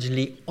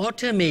largely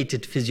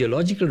automated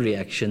physiological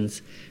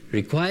reactions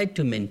required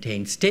to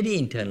maintain steady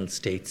internal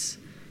states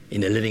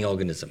in a living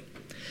organism.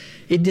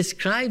 It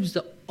describes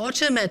the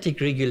automatic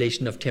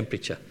regulation of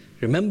temperature.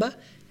 Remember,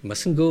 you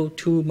mustn't go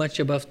too much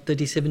above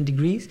 37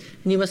 degrees,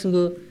 and you mustn't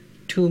go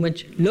too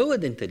much lower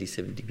than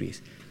 37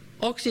 degrees.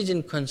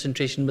 Oxygen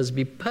concentration must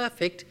be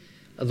perfect,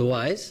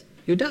 otherwise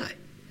you die.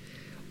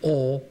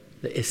 Or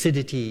the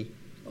acidity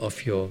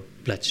of your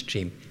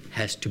bloodstream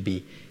has to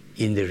be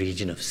in the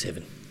region of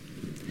 7.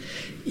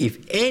 If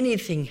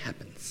anything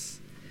happens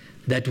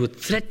that would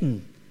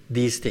threaten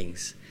these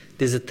things,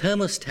 there's a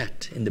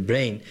thermostat in the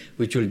brain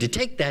which will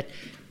detect that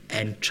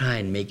and try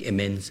and make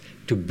amends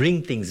to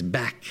bring things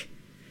back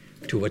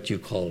to what you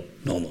call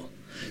normal.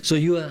 So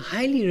you are a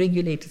highly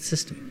regulated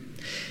system.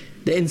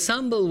 The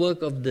ensemble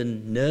work of the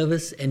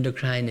nervous,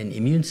 endocrine, and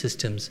immune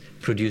systems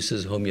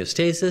produces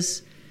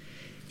homeostasis.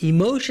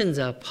 Emotions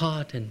are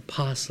part and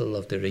parcel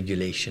of the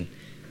regulation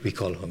we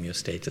call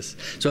homeostasis.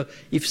 So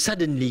if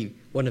suddenly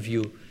one of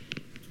you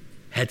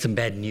had some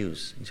bad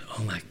news, and you say,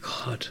 oh my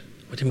God,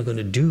 what am I going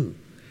to do?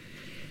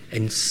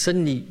 And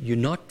suddenly you're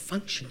not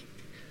functioning.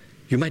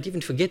 You might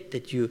even forget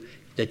that you're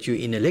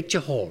in a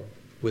lecture hall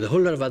with a whole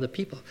lot of other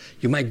people.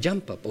 You might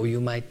jump up or you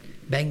might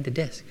bang the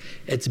desk.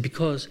 It's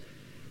because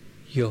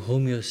your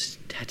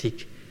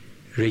homeostatic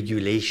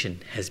regulation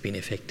has been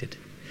affected.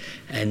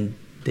 And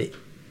the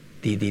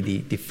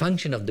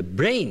function of the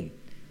brain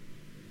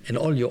and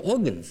all your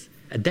organs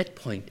at that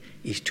point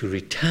is to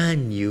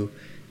return you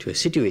to a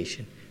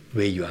situation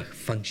where you are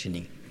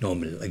functioning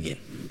normal again.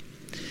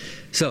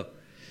 So,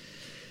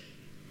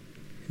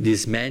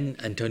 this man,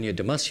 Antonio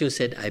Damasio,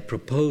 said, I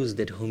propose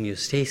that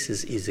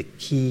homeostasis is a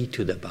key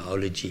to the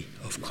biology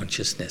of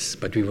consciousness.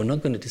 But we were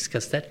not going to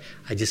discuss that.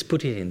 I just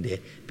put it in there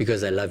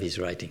because I love his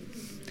writing.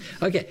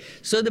 Okay,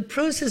 so the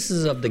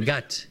processes of the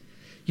gut.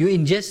 You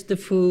ingest the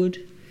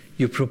food,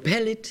 you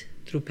propel it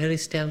through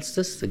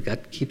peristalsis, the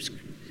gut keeps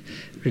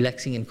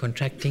relaxing and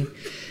contracting.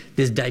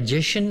 There's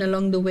digestion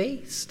along the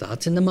way,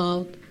 starts in the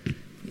mouth,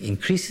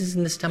 increases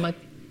in the stomach,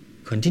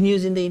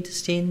 continues in the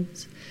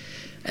intestines,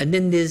 and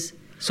then there's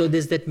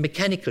that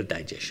mechanical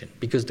digestion,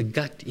 because the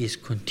gut is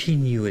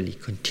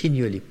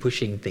continually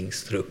pushing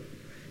things through.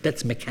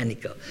 That's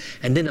mechanical.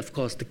 And then, of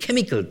course, the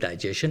chemical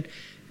digestion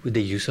with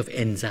the use of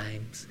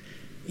enzymes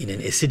in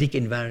an acidic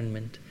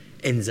environment,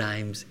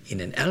 enzymes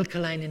in an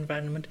alkaline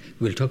environment.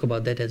 We'll talk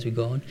about that as we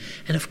go on.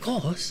 And of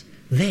course,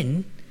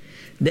 then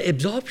the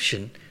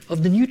absorption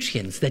of the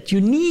nutrients that you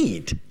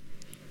need.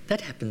 That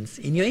happens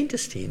in your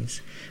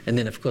intestines. And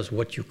then, of course,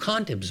 what you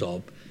can't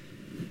absorb,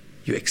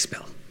 you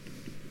expel.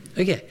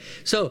 Okay,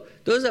 so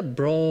those are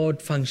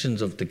broad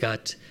functions of the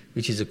gut,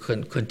 which is a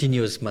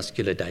continuous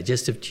muscular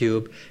digestive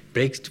tube,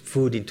 breaks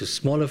food into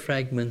smaller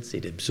fragments,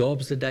 it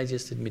absorbs the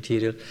digested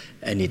material,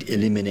 and it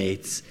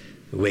eliminates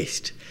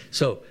waste.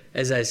 So,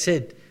 as I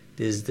said,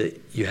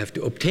 you have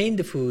to obtain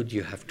the food,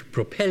 you have to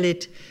propel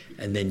it,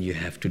 and then you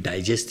have to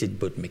digest it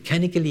both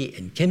mechanically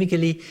and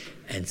chemically,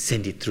 and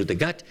send it through the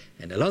gut,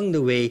 and along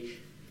the way,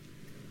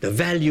 the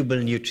valuable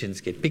nutrients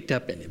get picked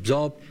up and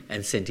absorbed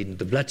and sent into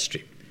the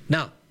bloodstream.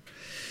 Now,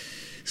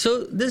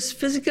 so this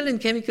physical and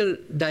chemical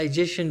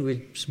digestion,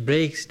 which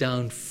breaks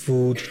down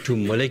food to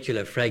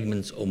molecular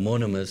fragments or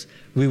monomers,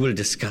 we will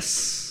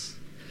discuss.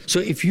 So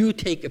if you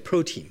take a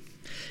protein,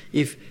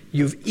 if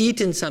you've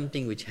eaten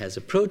something which has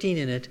a protein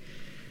in it,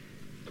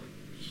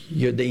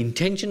 the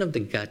intention of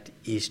the gut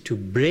is to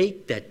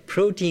break that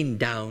protein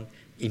down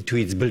into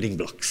its building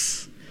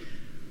blocks,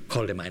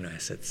 called amino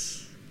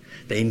acids.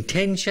 The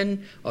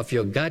intention of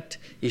your gut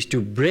is to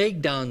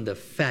break down the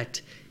fat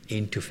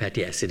into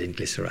fatty acid and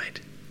glyceride.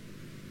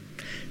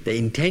 The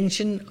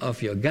intention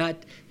of your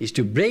gut is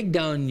to break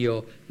down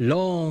your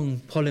long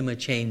polymer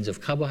chains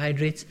of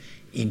carbohydrates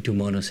into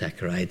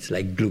monosaccharides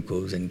like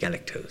glucose and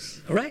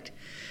galactose. All right?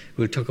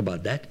 We'll talk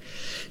about that.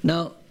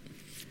 Now,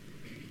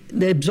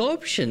 the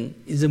absorption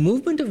is the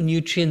movement of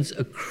nutrients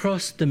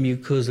across the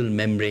mucosal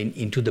membrane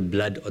into the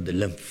blood or the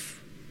lymph.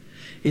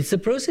 It's the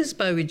process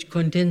by which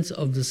contents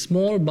of the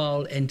small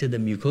bowel enter the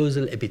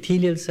mucosal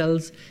epithelial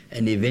cells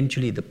and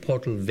eventually the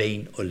portal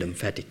vein or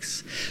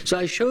lymphatics. So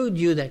I showed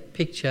you that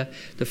picture.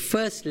 The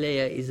first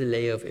layer is a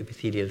layer of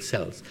epithelial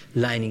cells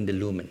lining the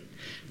lumen.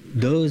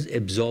 Those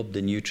absorb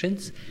the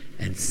nutrients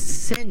and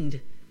send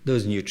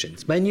those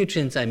nutrients. By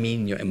nutrients, I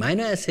mean your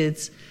amino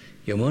acids,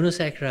 your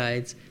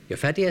monosaccharides, your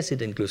fatty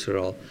acid and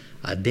glycerol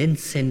are then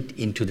sent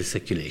into the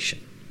circulation.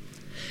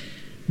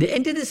 They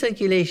enter the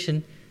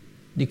circulation.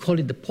 They call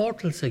it the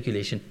portal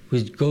circulation,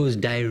 which goes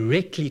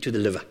directly to the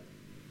liver.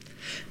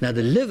 Now,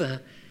 the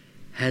liver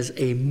has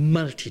a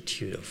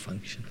multitude of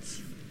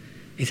functions.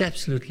 It's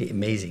absolutely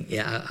amazing.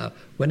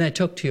 When I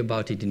talk to you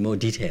about it in more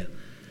detail,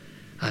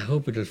 I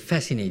hope it will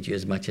fascinate you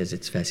as much as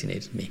it's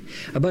fascinated me.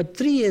 About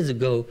 3 years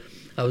ago,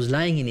 I was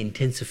lying in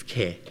intensive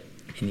care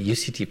in a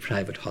UCT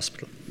private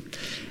hospital.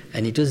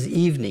 And it was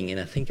evening, and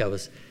I think I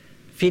was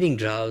feeling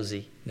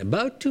drowsy and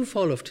about to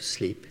fall off to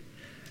sleep.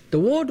 The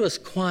ward was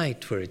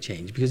quiet for a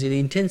change, because the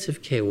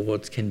intensive care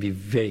wards can be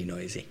very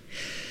noisy.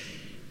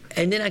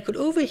 And then I could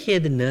overhear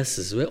the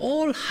nurses were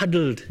all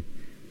huddled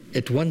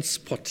at one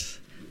spot,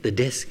 the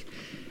desk,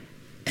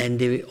 and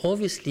they were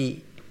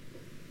obviously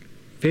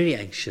very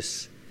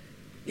anxious.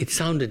 It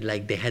sounded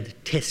like they had a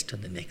test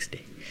on the next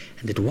day.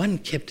 And that one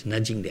kept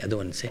nudging the other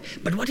one and saying,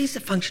 but what is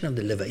the function of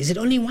the liver? Is it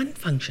only one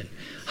function?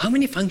 How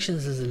many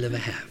functions does the liver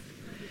have?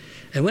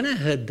 And when I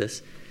heard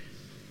this,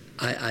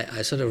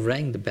 I sort of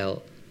rang the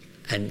bell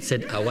and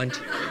said, I want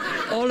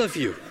all of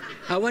you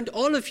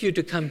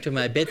to come to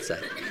my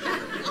bedside.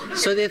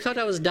 So they thought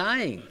I was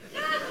dying.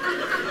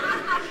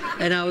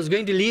 And I was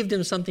going to leave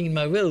them something in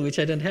my will, which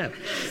I don't have.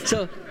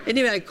 So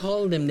anyway, I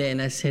called them there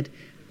and I said,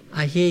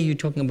 I hear you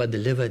talking about the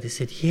liver. They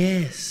said,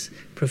 yes,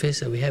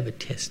 Professor, we have a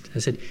test. I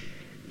said,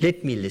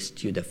 let me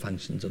list you the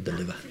functions of the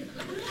liver.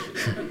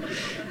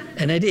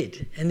 And I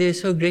did. And they were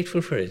so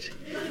grateful for it.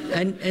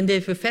 And they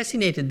were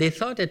fascinated. They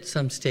thought at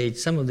some stage,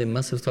 some of them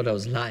must have thought I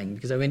was lying,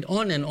 because I went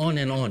on and on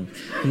and on.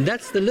 And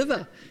that's the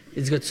liver.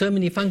 It's got so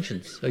many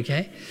functions,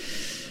 okay?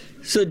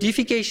 So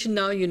defecation,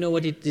 now you know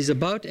what it is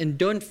about. And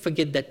don't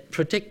forget that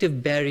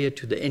protective barrier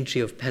to the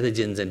entry of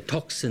pathogens and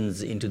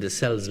toxins into the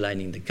cells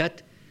lining the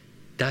gut,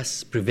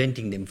 thus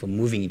preventing them from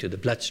moving into the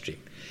bloodstream.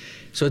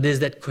 So there's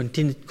that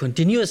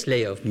continuous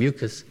layer of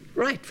mucus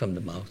right from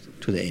the mouth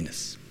to the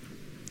anus.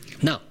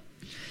 Now,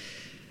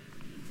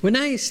 when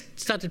I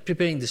started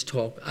preparing this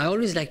talk, I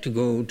always like to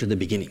go to the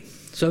beginning.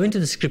 So I went to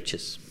the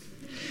scriptures,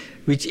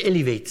 which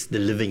elevates the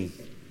living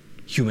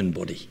human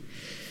body.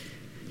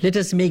 Let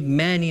us make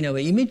man in our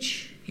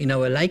image, in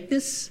our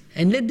likeness,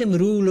 and let them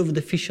rule over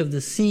the fish of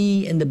the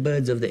sea and the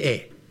birds of the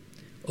air,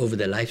 over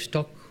the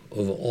livestock,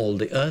 over all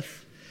the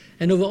earth,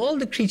 and over all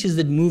the creatures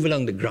that move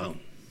along the ground.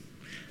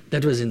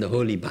 That was in the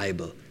Holy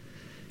Bible,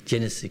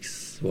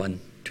 Genesis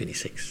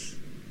 1:26.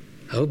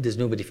 I hope there's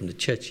nobody from the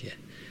church here.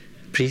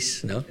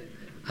 Priests, no?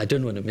 I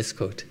don't want to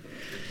misquote.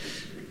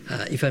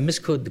 If I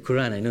misquote the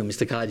Quran, I know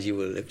Mr. Kaji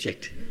will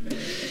object.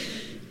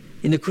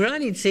 In the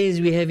Quran it says,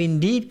 we have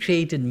indeed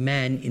created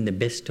man in the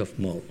best of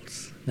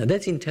molds. Now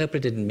that's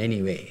interpreted in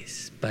many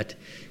ways, but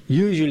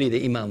usually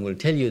the Imam will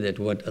tell you that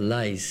what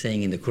Allah is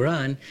saying in the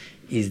Quran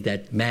is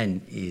that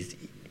man is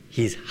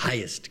his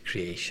highest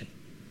creation,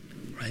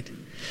 right?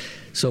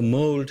 So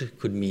mold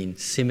could mean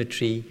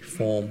symmetry,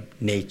 form,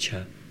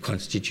 nature,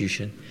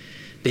 constitution.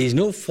 There is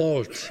no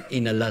fault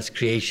in Allah's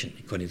creation,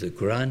 according to the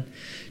Quran.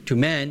 To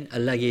man,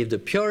 Allah gave the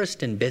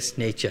purest and best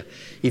nature.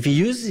 If he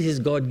uses his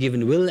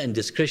God-given will and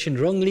discretion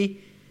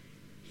wrongly,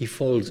 he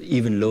falls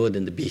even lower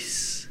than the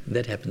beasts.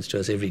 That happens to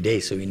us every day,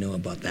 so we know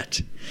about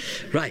that.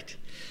 Right.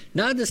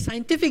 Now the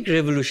scientific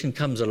revolution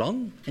comes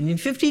along, and in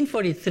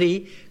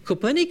 1543,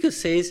 Copernicus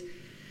says,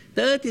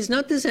 the earth is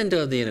not the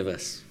center of the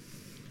universe.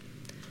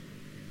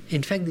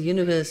 In fact, the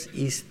universe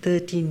is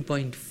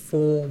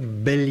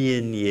 13.4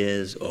 billion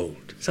years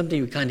old,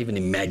 something we can't even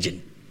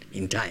imagine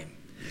in time.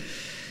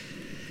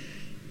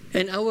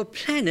 And our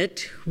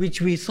planet, which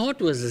we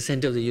thought was the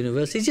center of the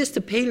universe, is just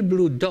a pale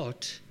blue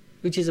dot,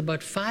 which is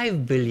about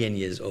 5 billion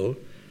years old,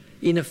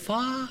 in a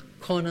far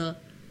corner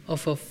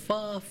of a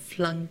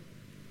far-flung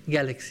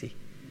galaxy.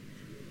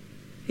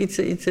 It's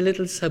a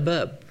little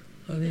suburb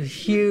of a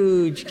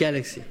huge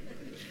galaxy.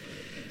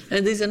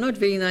 And these are not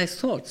very nice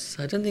thoughts.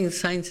 I don't think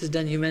science has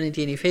done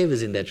humanity any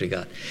favors in that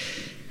regard.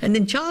 And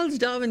then Charles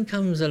Darwin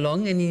comes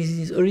along, and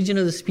his Origin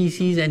of the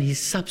Species and his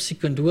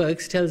subsequent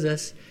works tells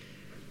us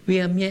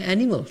we are mere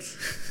animals.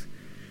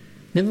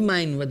 Never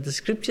mind what the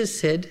scriptures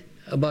said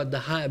about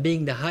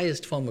being the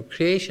highest form of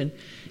creation,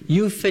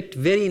 you fit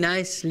very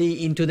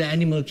nicely into the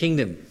animal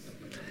kingdom.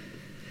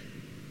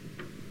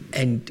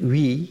 And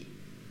we,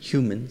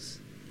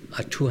 humans,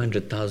 are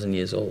 200,000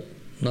 years old,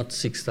 not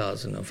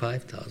 6,000 or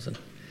 5,000.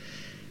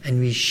 And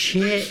we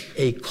share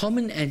a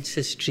common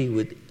ancestry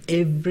with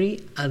every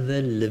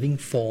other living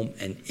form,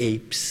 and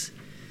apes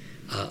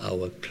are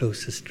our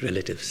closest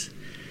relatives.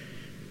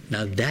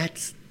 Now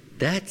that's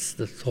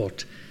the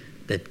thought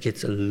that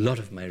gets a lot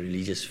of my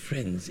religious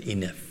friends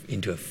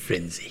into a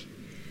frenzy.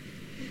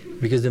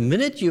 Because the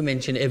minute you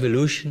mention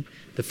evolution,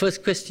 the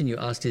first question you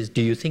ask is,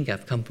 do you think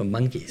I've come from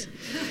monkeys?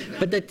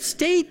 But that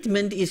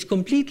statement is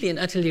completely and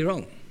utterly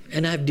wrong.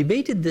 And I've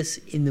debated this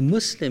in the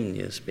Muslim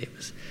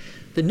newspapers.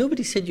 That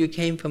nobody said you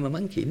came from a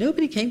monkey.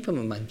 Nobody came from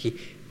a monkey.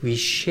 We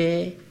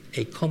share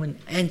a common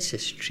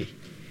ancestry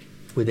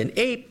with an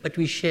ape, but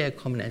we share a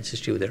common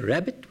ancestry with a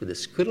rabbit, with a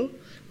squirrel,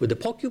 with a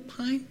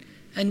porcupine,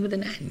 and with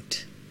an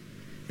ant.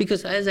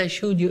 Because as I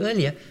showed you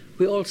earlier,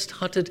 we all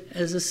started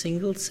as a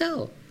single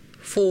cell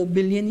 4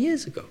 billion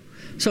years ago.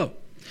 So,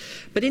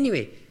 but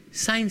anyway,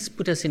 science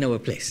put us in our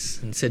place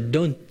and said,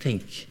 don't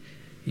think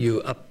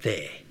you're up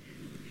there.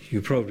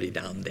 You're probably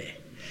down there.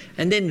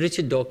 And then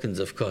Richard Dawkins,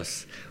 of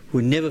course,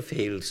 who never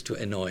fails to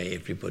annoy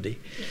everybody,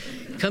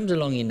 comes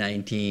along in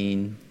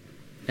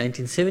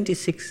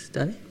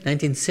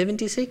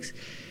 1976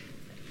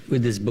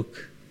 with this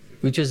book,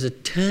 which was a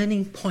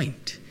turning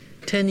point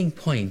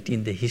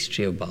in the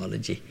history of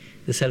biology,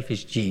 The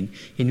Selfish Gene,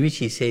 in which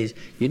he says,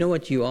 you know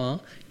what you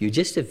are? You're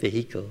just a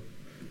vehicle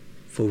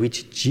for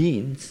which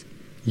genes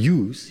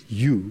use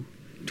you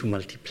to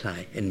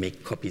multiply and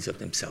make copies of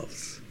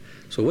themselves.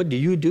 So what do?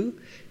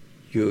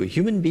 You're a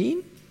human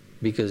being,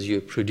 because you're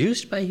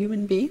produced by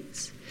human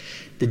beings.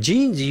 The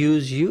genes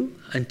use you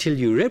until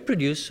you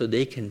reproduce so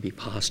they can be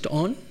passed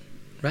on,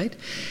 right?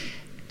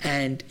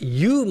 And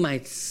you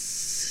might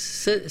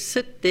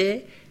sit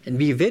there and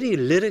be very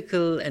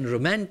lyrical and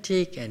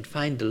romantic and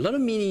find a lot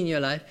of meaning in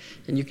your life,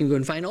 and you can go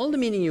and find all the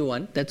meaning you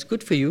want. That's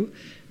good for you,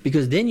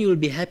 because then you'll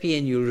be happy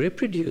and you'll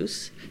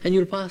reproduce and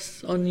you'll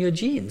pass on your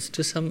genes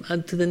to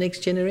the next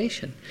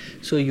generation.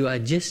 So you are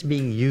just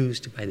being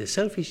used by the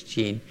selfish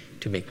gene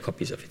to make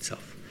copies of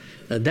itself.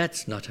 Now,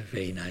 that's not a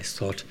very nice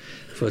thought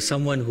for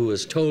someone who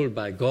was told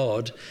by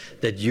God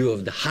that you're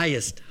of the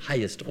highest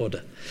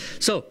order.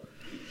 So,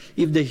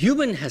 if the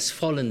human has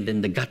fallen,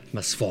 then the gut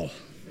must fall.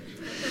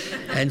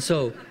 And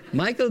so,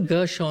 Michael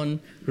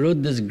Gershon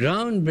wrote this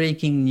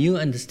groundbreaking new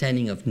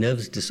understanding of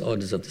nervous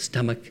disorders of the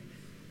stomach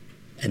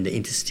and the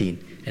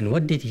intestine. And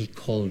what did he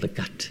call the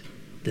gut?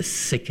 The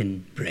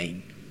second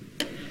brain.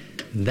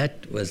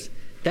 That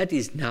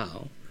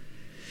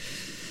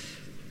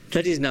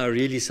is now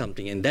really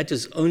something, and that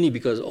is only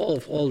because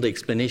of all the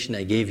explanation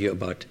I gave you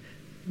about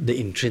the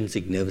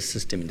intrinsic nervous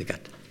system in the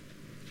gut.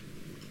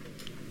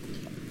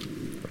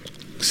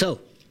 So,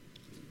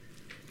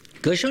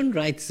 Gershon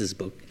writes this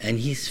book, and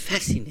he's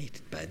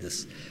fascinated by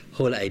this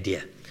whole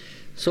idea.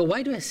 So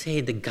why do I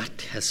say the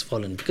gut has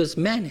fallen? Because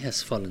man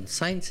has fallen.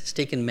 Science has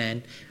taken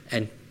man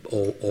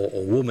or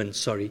woman,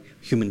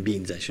 human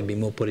beings, I should be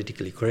more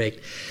politically correct,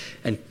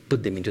 and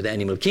put them into the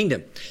animal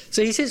kingdom.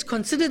 So he says,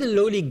 consider the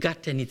lowly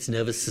gut and its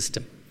nervous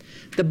system.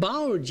 The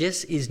bowel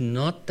just is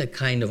not the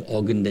kind of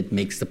organ that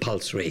makes the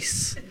pulse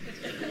race.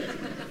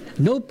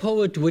 No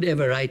poet would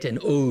ever write an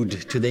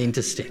ode to the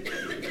intestine.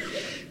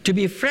 To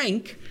be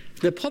frank,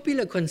 the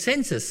popular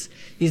consensus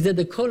is that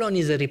the colon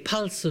is a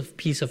repulsive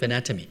piece of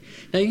anatomy.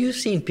 Now, you've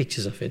seen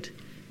pictures of it.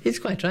 It's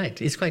quite right.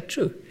 It's quite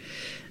true.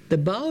 The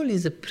bowel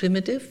is a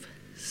primitive,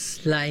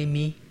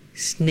 slimy,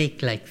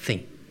 snake-like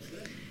thing.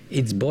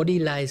 Its body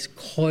lies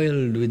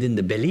coiled within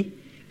the belly,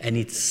 and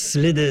it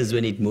slithers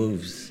when it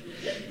moves.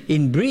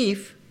 In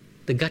brief,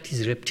 the gut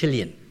is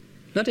reptilian,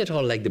 not at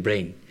all like the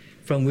brain,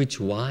 from which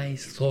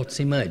wise thoughts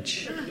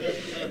emerge.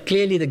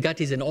 Clearly, the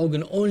gut is an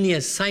organ only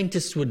a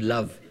scientist would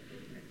love.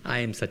 I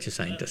am such a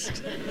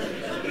scientist.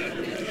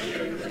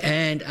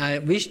 And I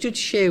wish to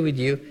share with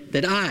you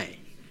that I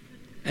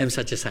am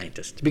such a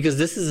scientist, because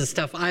this is the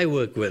stuff I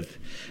work with.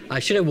 I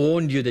should have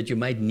warned you that you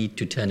might need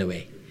to turn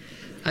away.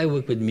 I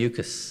work with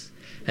mucus.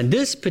 And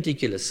this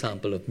particular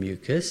sample of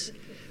mucus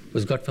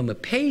was got from a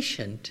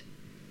patient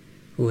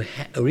who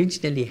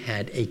originally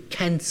had a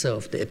cancer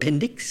of the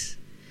appendix,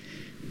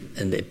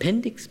 and the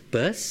appendix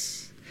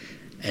bursts,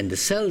 and the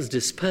cells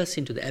disperse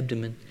into the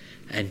abdomen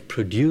and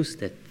produce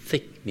that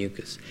thick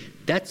mucus.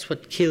 That's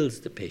what kills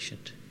the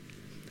patient.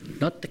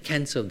 Not the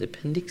cancer of the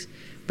appendix,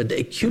 but the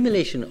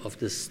accumulation of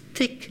this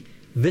thick,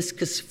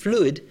 viscous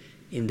fluid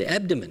in the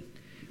abdomen,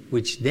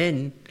 which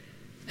then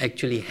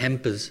actually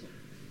hampers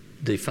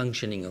the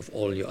functioning of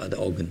all your other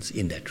organs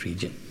in that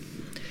region.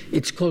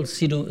 It's called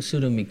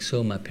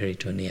pseudomyxoma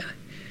peritonei.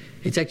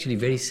 It's actually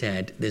very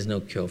sad. There's no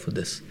cure for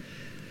this.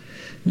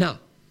 Now,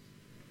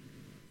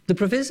 the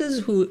professors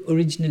who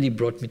originally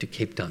brought me to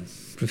Cape Town,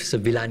 Professor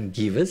Vilan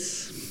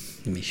Givers,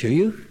 let me show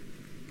you,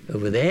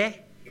 over there,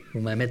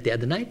 whom I met the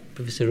other night,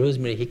 Professor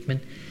Rosemary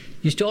Hickman,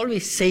 used to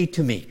always say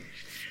to me,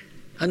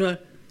 Anwar,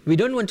 we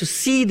don't want to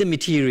see the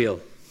material.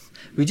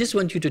 We just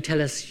want you to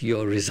tell us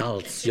your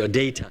results, your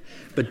data,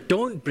 but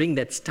don't bring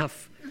that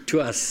stuff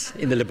to us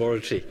in the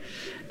laboratory.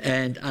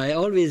 And I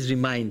always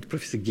remind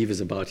Professor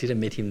Givers about it. I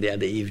met him the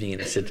other evening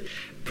and I said,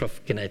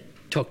 Prof, can I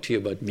talk to you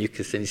about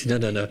mucus? And he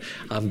said, no,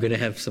 I'm going to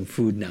have some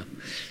food now.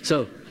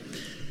 So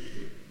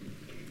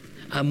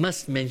I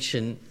must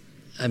mention,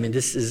 I mean,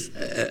 this is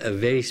a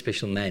very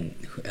special man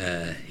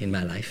in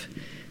my life,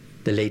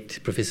 the late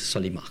Professor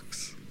Solly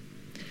Marks.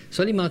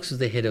 Solly Marks was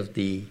the head of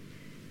the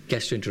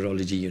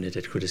gastroenterology unit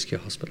at Groote Schuur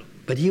Hospital.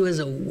 But he was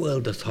a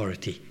world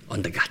authority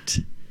on the gut,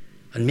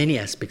 on many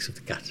aspects of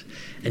the gut.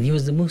 And he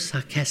was the most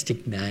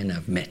sarcastic man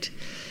I've met.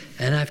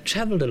 And I've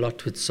traveled a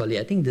lot with Solly.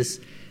 I think this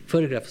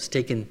photograph was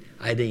taken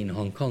either in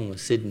Hong Kong or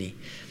Sydney.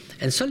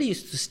 And Solly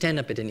used to stand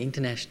up at an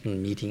international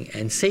meeting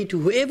and say to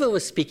whoever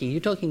was speaking,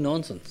 you're talking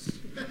nonsense.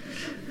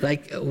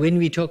 Like when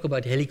we talk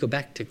about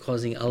Helicobacter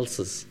causing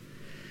ulcers.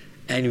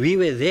 And we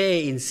were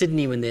there in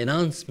Sydney when the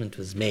announcement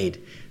was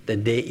made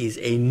that there is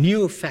a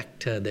new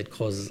factor that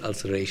causes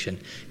ulceration.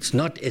 It's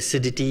not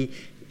acidity,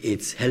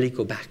 it's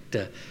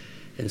Helicobacter.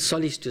 And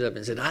Solly stood up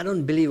and said, I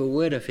don't believe a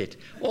word of it.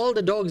 All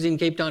the dogs in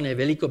Cape Town have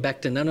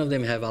Helicobacter, none of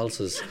them have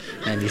ulcers.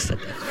 And he said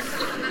that.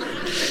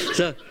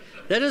 So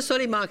that was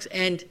Solly Marks,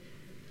 and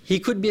he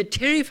could be a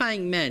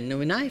terrifying man. Now,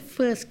 when I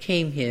first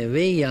came here,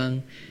 very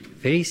young,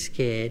 very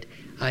scared,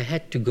 I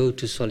had to go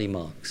to Solly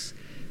Marks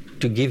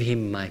to give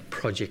him my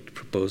project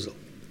proposal.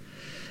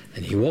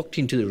 And he walked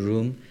into the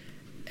room,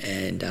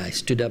 and I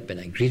stood up and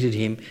I greeted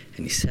him,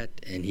 and he sat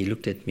and he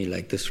looked at me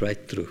like this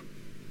right through.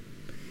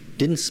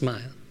 Didn't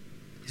smile.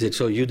 He said,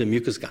 so you're the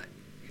mucus guy?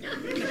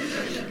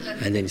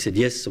 And then he said,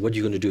 yes, so what are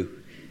you going to do?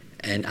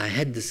 And I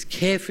had this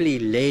carefully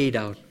laid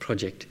out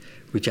project,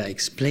 which I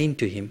explained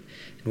to him.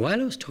 And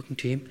while I was talking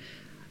to him,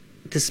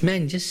 this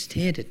man just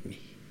stared at me.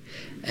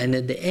 And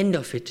at the end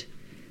of it,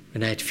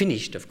 when I had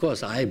finished, of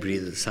course, I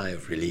breathed a sigh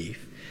of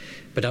relief.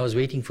 But I was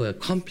waiting for a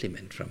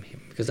compliment from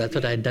him, because I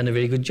thought I had done a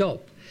very good job.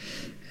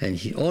 And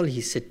all he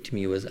said to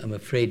me was, I'm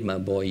afraid, my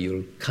boy,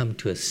 you'll come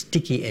to a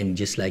sticky end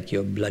just like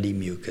your bloody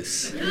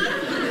mucus.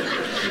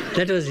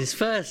 That was his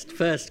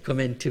first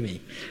comment to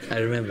me, I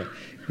remember.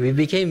 We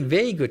became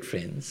very good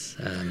friends.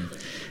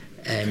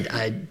 And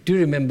I do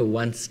remember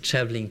once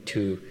traveling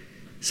to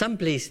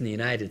someplace in the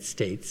United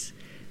States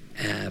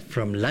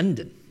from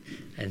London,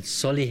 and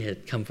Solly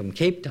had come from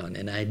Cape Town,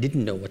 and I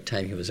didn't know what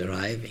time he was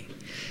arriving.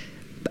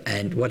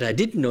 And what I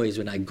didn't know is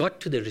when I got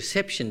to the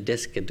reception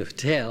desk at the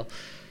hotel,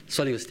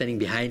 Solly was standing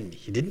behind me.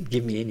 He didn't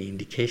give me any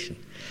indication.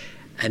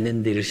 And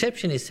then the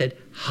receptionist said,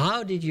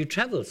 "How did you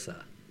travel, sir?"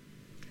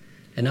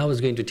 And I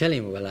was going to tell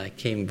him, well, I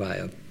came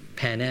via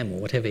Pan Am or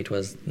whatever it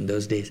was in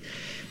those days.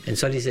 And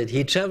Solly said,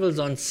 "He travels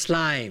on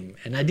slime."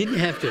 And I didn't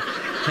have to,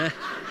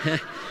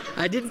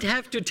 I didn't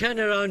have to turn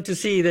around to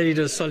see that it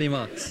was Solly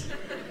Marx.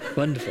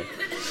 Wonderful.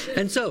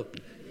 And so,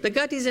 the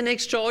gut is an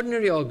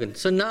extraordinary organ.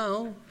 So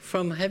now,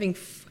 from having,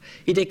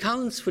 it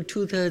accounts for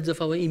 2/3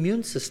 of our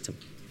immune system,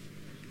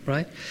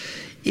 right?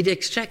 It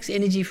extracts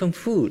energy from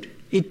food.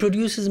 It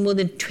produces more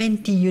than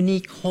 20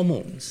 unique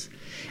hormones.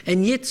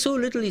 And yet so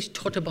little is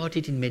taught about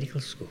it in medical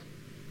school.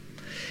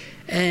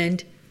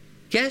 And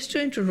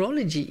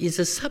gastroenterology is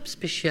a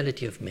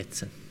subspecialty of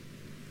medicine.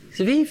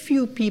 There's very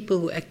few people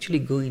who actually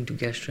go into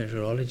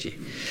gastroenterology.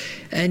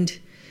 And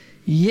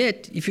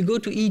yet, if you go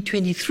to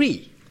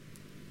E23,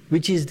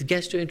 which is the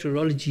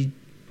gastroenterology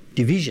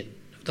division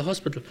of the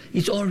hospital,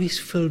 it's always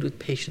filled with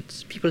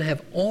patients. People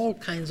have all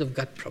kinds of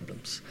gut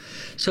problems.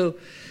 So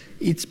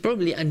it's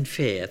probably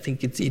unfair. I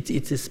think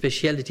it's a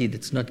specialty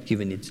that's not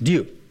given its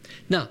due.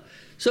 Now,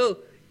 so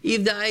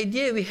if the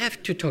idea, we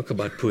have to talk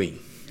about pooing.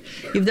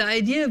 If the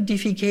idea of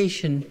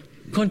defecation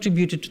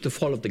contributed to the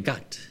fall of the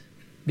gut,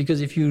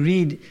 because if you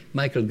read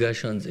Michael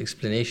Gershon's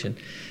explanation,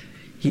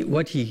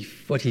 what he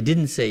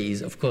didn't say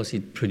is, of course,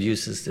 it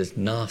produces this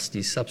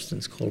nasty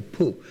substance called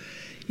poo.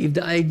 If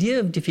the idea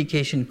of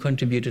defecation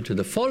contributed to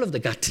the fall of the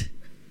gut,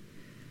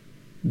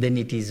 then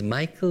it is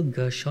Michael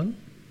Gershon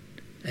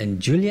and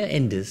Julia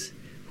Enders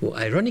who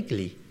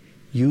ironically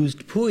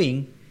used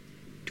pooing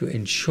to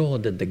ensure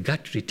that the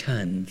gut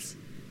returns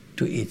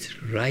to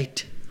its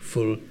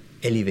rightful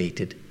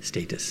elevated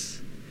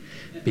status.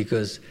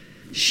 Because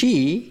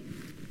she,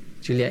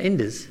 Julia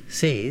Enders,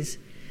 says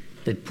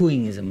that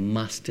pooing is a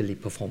masterly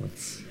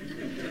performance.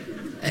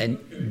 And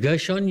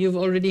Gershon, you've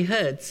already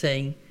heard,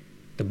 saying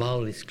the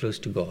bowel is close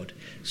to God.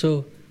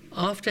 So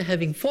after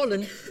having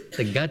fallen,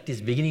 the gut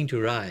is beginning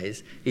to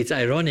rise. It's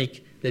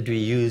ironic that we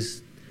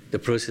use the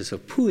process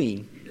of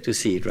pooing to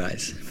see it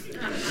rise.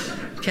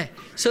 Okay,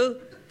 so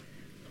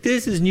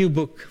this is new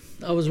book.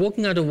 I was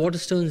walking out of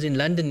Waterstones in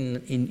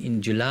London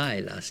in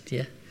July last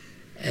year,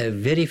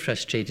 very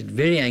frustrated,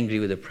 very angry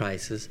with the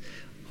prices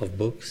of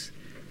books,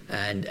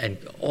 and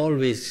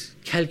always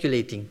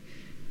calculating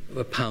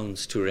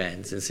pounds to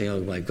rands and saying,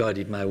 "Oh my God,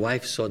 if my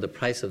wife saw the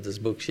price of this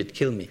book, she'd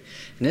kill me."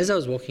 And as I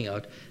was walking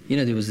out, you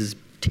know, there was this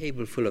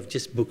table full of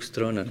just books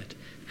thrown on it,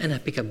 and I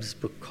pick up this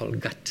book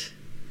called Gut,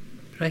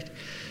 right?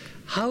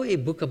 How a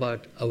book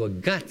about our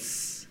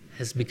guts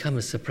has become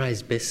a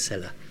surprise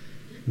bestseller,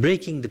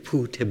 breaking the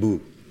poo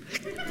taboo.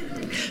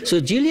 So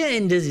Julia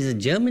Enders is a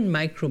German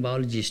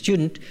microbiology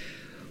student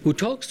who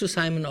talks to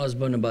Simon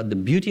Osborne about the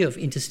beauty of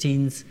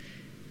intestines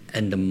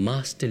and the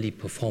masterly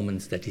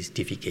performance that is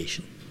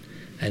defecation.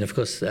 And of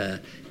course,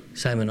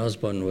 Simon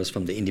Osborne was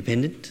from The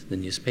Independent, the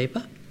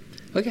newspaper.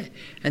 Okay,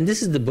 and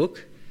this is the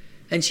book.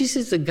 And she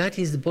says the gut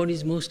is the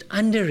body's most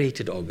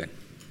underrated organ.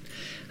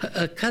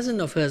 A cousin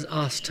of hers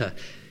asked her,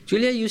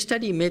 "Julia, you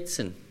study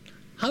medicine.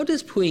 How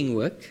does pooing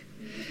work?"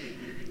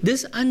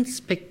 This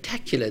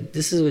unspectacular,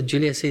 this is what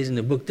Julia says in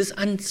the book, this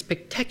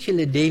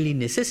unspectacular daily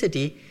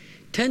necessity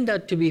turned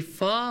out to be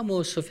far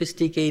more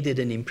sophisticated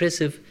and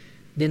impressive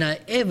than I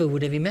ever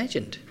would have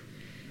imagined.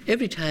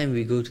 Every time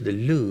we go to the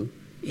loo,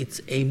 it's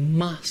a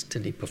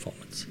masterly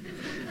performance.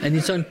 And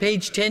it's on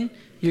page 10,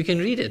 you can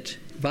read it.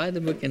 Buy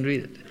the book and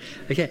read it.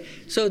 Okay,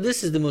 so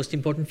this is the most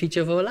important feature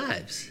of our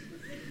lives.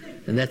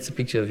 And that's a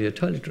picture of your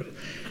toilet roll.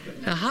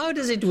 Now, how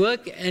does it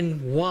work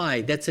and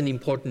why? That's an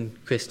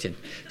important question.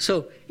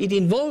 So it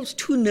involves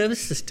two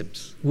nervous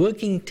systems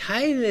working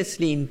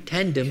tirelessly in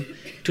tandem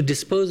to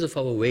dispose of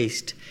our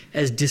waste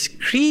as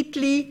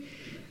discreetly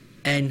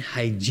and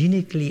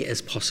hygienically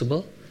as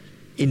possible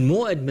in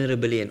more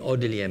admirably and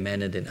orderly a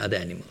manner than other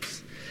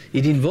animals.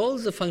 It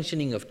involves the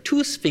functioning of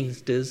two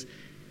sphincters,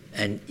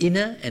 an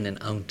inner and an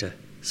outer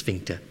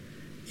sphincter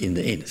in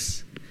the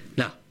anus.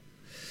 Now,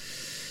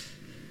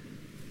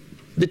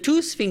 the two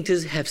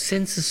sphincters have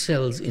sensor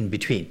cells in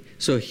between.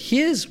 So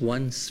here's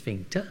one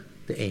sphincter,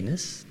 the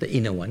anus, the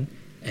inner one,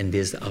 and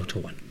there's the outer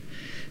one.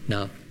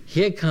 Now,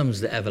 here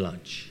comes the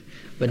avalanche.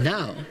 But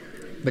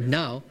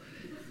now,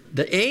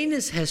 the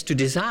anus has to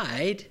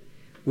decide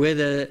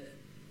whether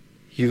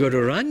you got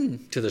to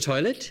run to the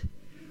toilet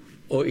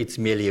or it's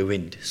merely a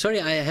wind. Sorry,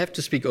 I have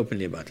to speak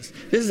openly about this.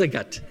 This is the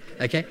gut,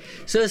 okay?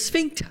 So a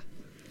sphincter,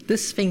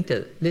 this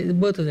sphincter,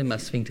 both of them are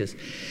sphincters,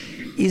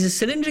 is a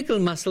cylindrical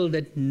muscle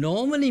that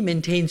normally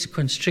maintains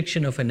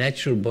constriction of a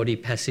natural body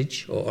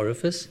passage or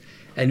orifice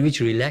and which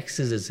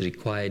relaxes as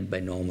required by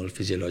normal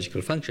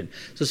physiological function.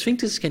 So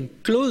sphincters can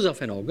close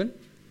off an organ.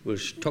 We'll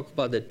talk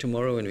about that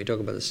tomorrow when we talk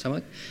about the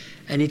stomach.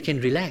 And it can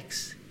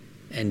relax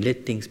and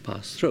let things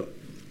pass through.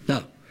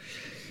 Now,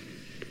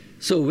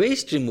 so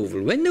waste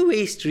removal. When the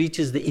waste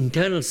reaches the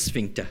internal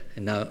sphincter,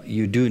 and now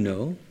you do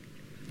know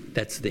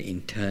That's the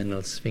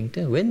internal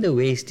sphincter. When the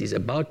waste is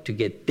about to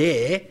get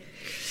there,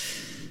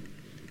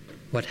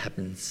 what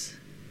happens?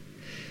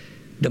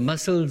 The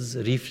muscle's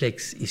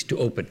reflex is to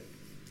open.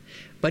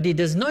 But it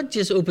does not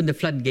just open the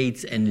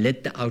floodgates and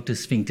let the outer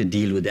sphincter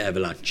deal with the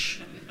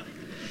avalanche.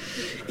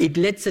 It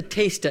lets a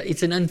taster,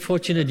 it's an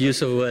unfortunate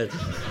use of words.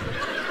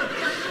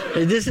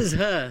 This is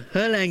her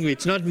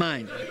language, not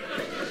mine.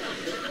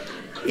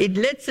 It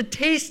lets a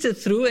taster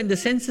through, and the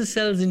sensor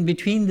cells in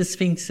between the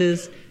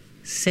sphincters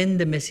send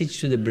the message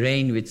to the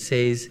brain which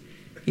says,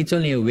 it's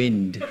only a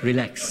wind,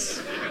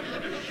 relax.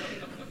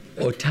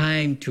 Or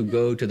time to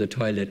go to the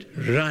toilet,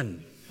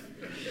 run.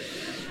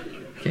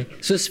 Okay?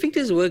 So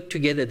sphincters work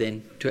together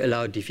then to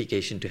allow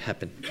defecation to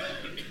happen.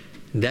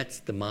 That's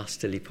the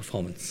masterly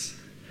performance.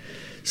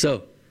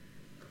 So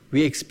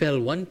we expel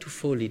 1 to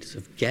 4 liters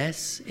of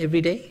gas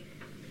every day.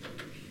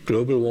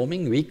 Global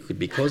warming, we could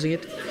be causing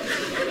it.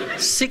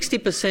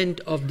 60%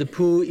 of the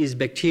poo is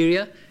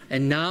bacteria,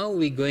 and now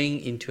we're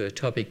going into a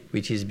topic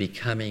which is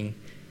becoming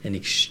an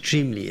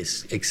extremely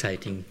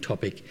exciting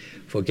topic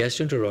for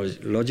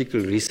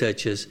gastroenterological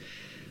researchers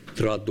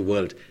throughout the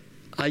world.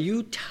 Are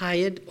you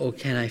tired, or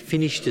can I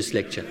finish this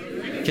lecture?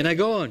 Can I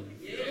go on?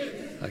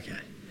 Okay.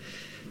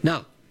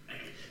 Now,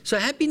 so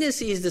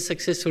happiness is the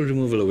successful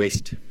removal of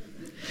waste.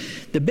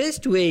 The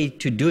best way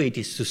to do it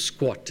is to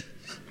squat.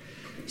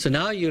 So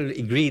now you'll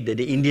agree that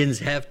the Indians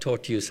have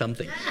taught you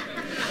something.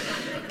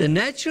 The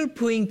natural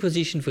pooing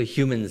position for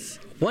humans,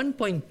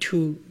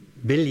 1.2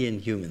 billion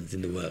humans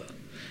in the world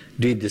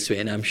do it this way,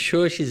 and I'm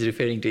sure she's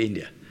referring to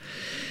India.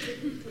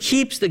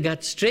 Keeps the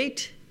gut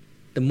straight.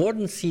 The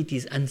modern seat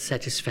is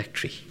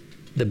unsatisfactory.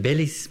 The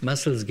belly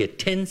muscles get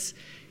tense.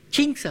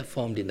 Kinks are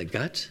formed in the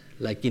gut,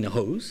 like in a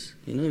hose.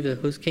 You know the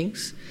hose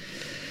kinks?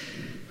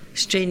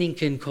 Straining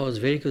can cause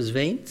varicose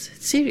veins.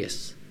 It's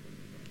serious.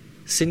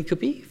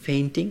 Syncope,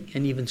 fainting,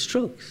 and even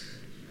strokes.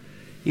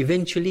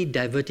 Eventually,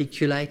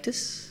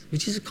 diverticulitis,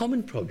 which is a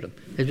common problem.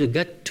 As the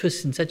gut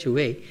twists in such a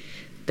way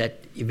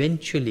that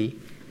eventually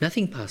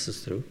nothing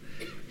passes through.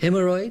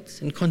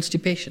 Hemorrhoids and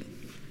constipation.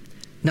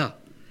 Now,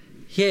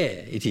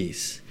 here it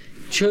is.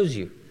 It shows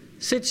you.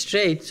 Sit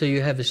straight so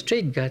you have a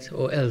straight gut,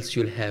 or else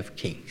you'll have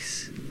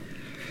kinks.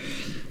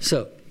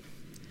 So,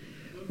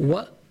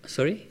 what?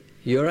 Sorry?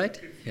 You all right?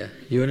 Yeah.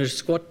 You want to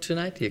squat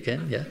tonight? You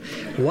can, yeah.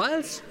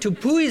 Whilst to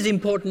poo is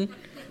important,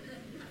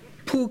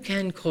 poo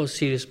can cause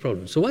serious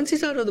problems. So once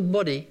it's out of the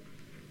body,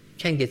 it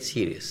can get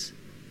serious.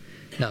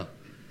 Now,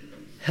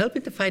 help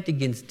in the fight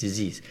against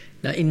disease.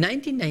 Now, in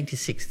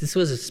 1996, this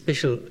was a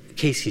special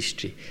case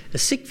history. A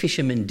sick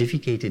fisherman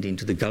defecated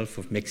into the Gulf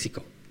of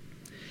Mexico.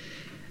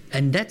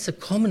 And that's a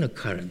common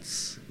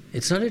occurrence.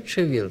 It's not a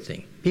trivial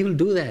thing. People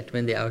do that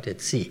when they're out at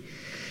sea.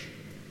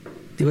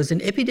 There was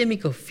an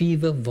epidemic of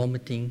fever,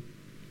 vomiting,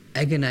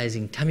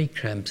 agonizing tummy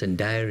cramps and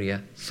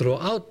diarrhea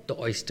throughout the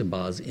oyster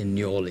bars in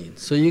New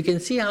Orleans. So you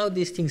can see how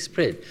these things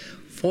spread.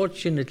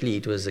 Fortunately,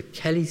 it was a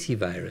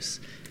calicivirus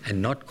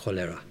and not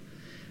cholera.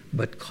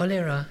 But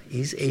cholera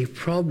is a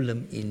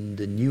problem in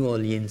the New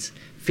Orleans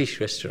fish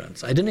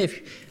restaurants. I don't know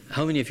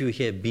how many of you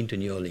here have been to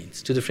New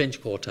Orleans, to the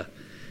French Quarter,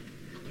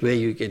 where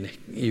you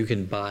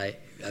can buy,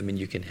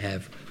 you can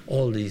have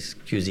all these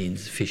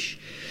cuisines, fish.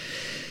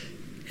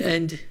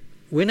 And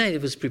when I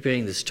was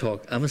preparing this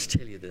talk, I must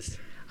tell you this.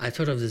 I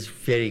thought of this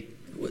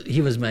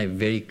he was my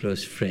very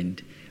close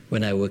friend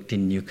when I worked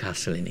in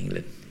Newcastle in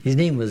England. His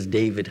name was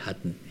David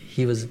Hutton.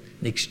 He was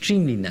an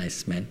extremely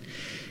nice man.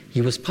 He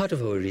was part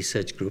of our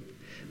research group,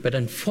 but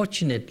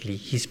unfortunately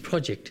his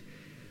project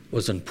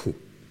was on poo.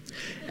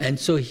 And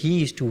so he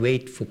used to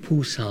wait for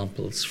poo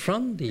samples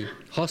from the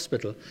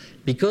hospital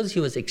because he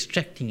was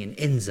extracting an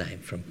enzyme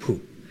from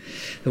poo.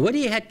 And what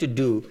he had to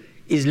do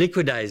is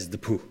liquidize the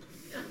poo.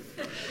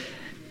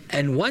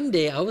 And one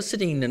day I was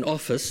sitting in an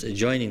office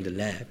adjoining the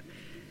lab.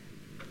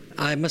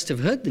 I must have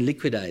heard the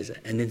liquidizer,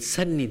 and then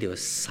suddenly there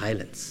was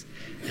silence.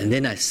 And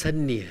then I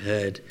suddenly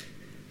heard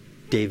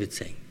David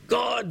saying,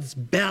 "God's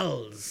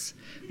bells,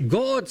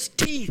 God's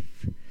teeth."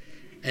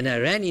 And I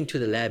ran into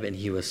the lab and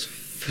he was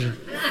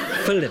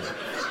filled in.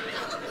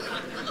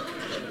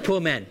 Poor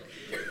man.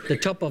 The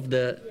top of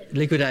the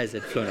liquidizer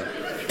had flown off.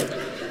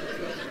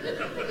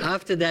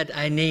 After that,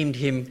 I named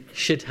him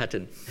Shit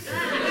Hutton.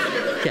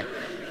 Yeah.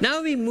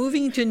 Now we're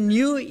moving to a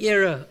new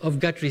era of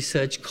gut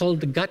research called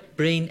the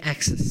gut-brain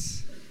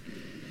axis.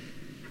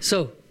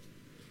 So,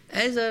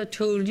 as I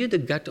told you, the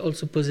gut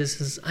also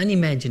possesses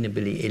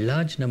unimaginably a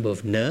large number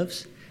of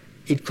nerves.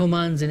 It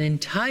commands an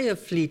entire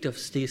fleet of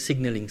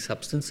signaling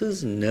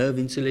substances, nerve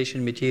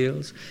insulation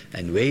materials,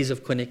 and ways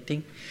of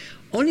connecting.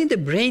 Only the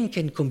brain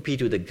can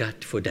compete with the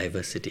gut for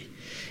diversity.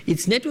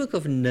 Its network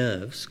of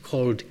nerves,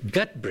 called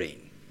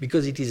gut-brain,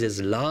 because it is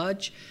as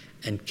large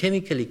and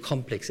chemically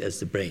complex as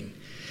the brain.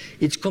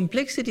 Its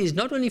complexity is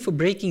not only for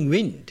breaking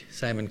wind,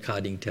 Simon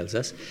Carding tells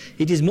us,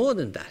 it is more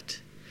than that.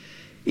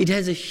 It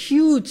has a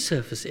huge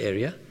surface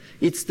area.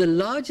 It's the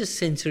largest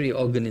sensory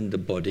organ in the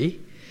body.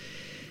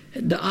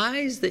 The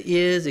eyes, the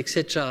ears,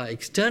 etc. are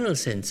external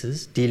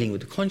senses dealing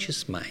with the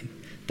conscious mind.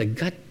 The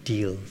gut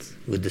deals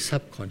with the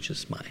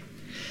subconscious mind.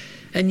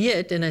 And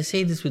yet, and I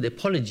say this with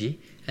apology,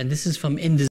 and this is from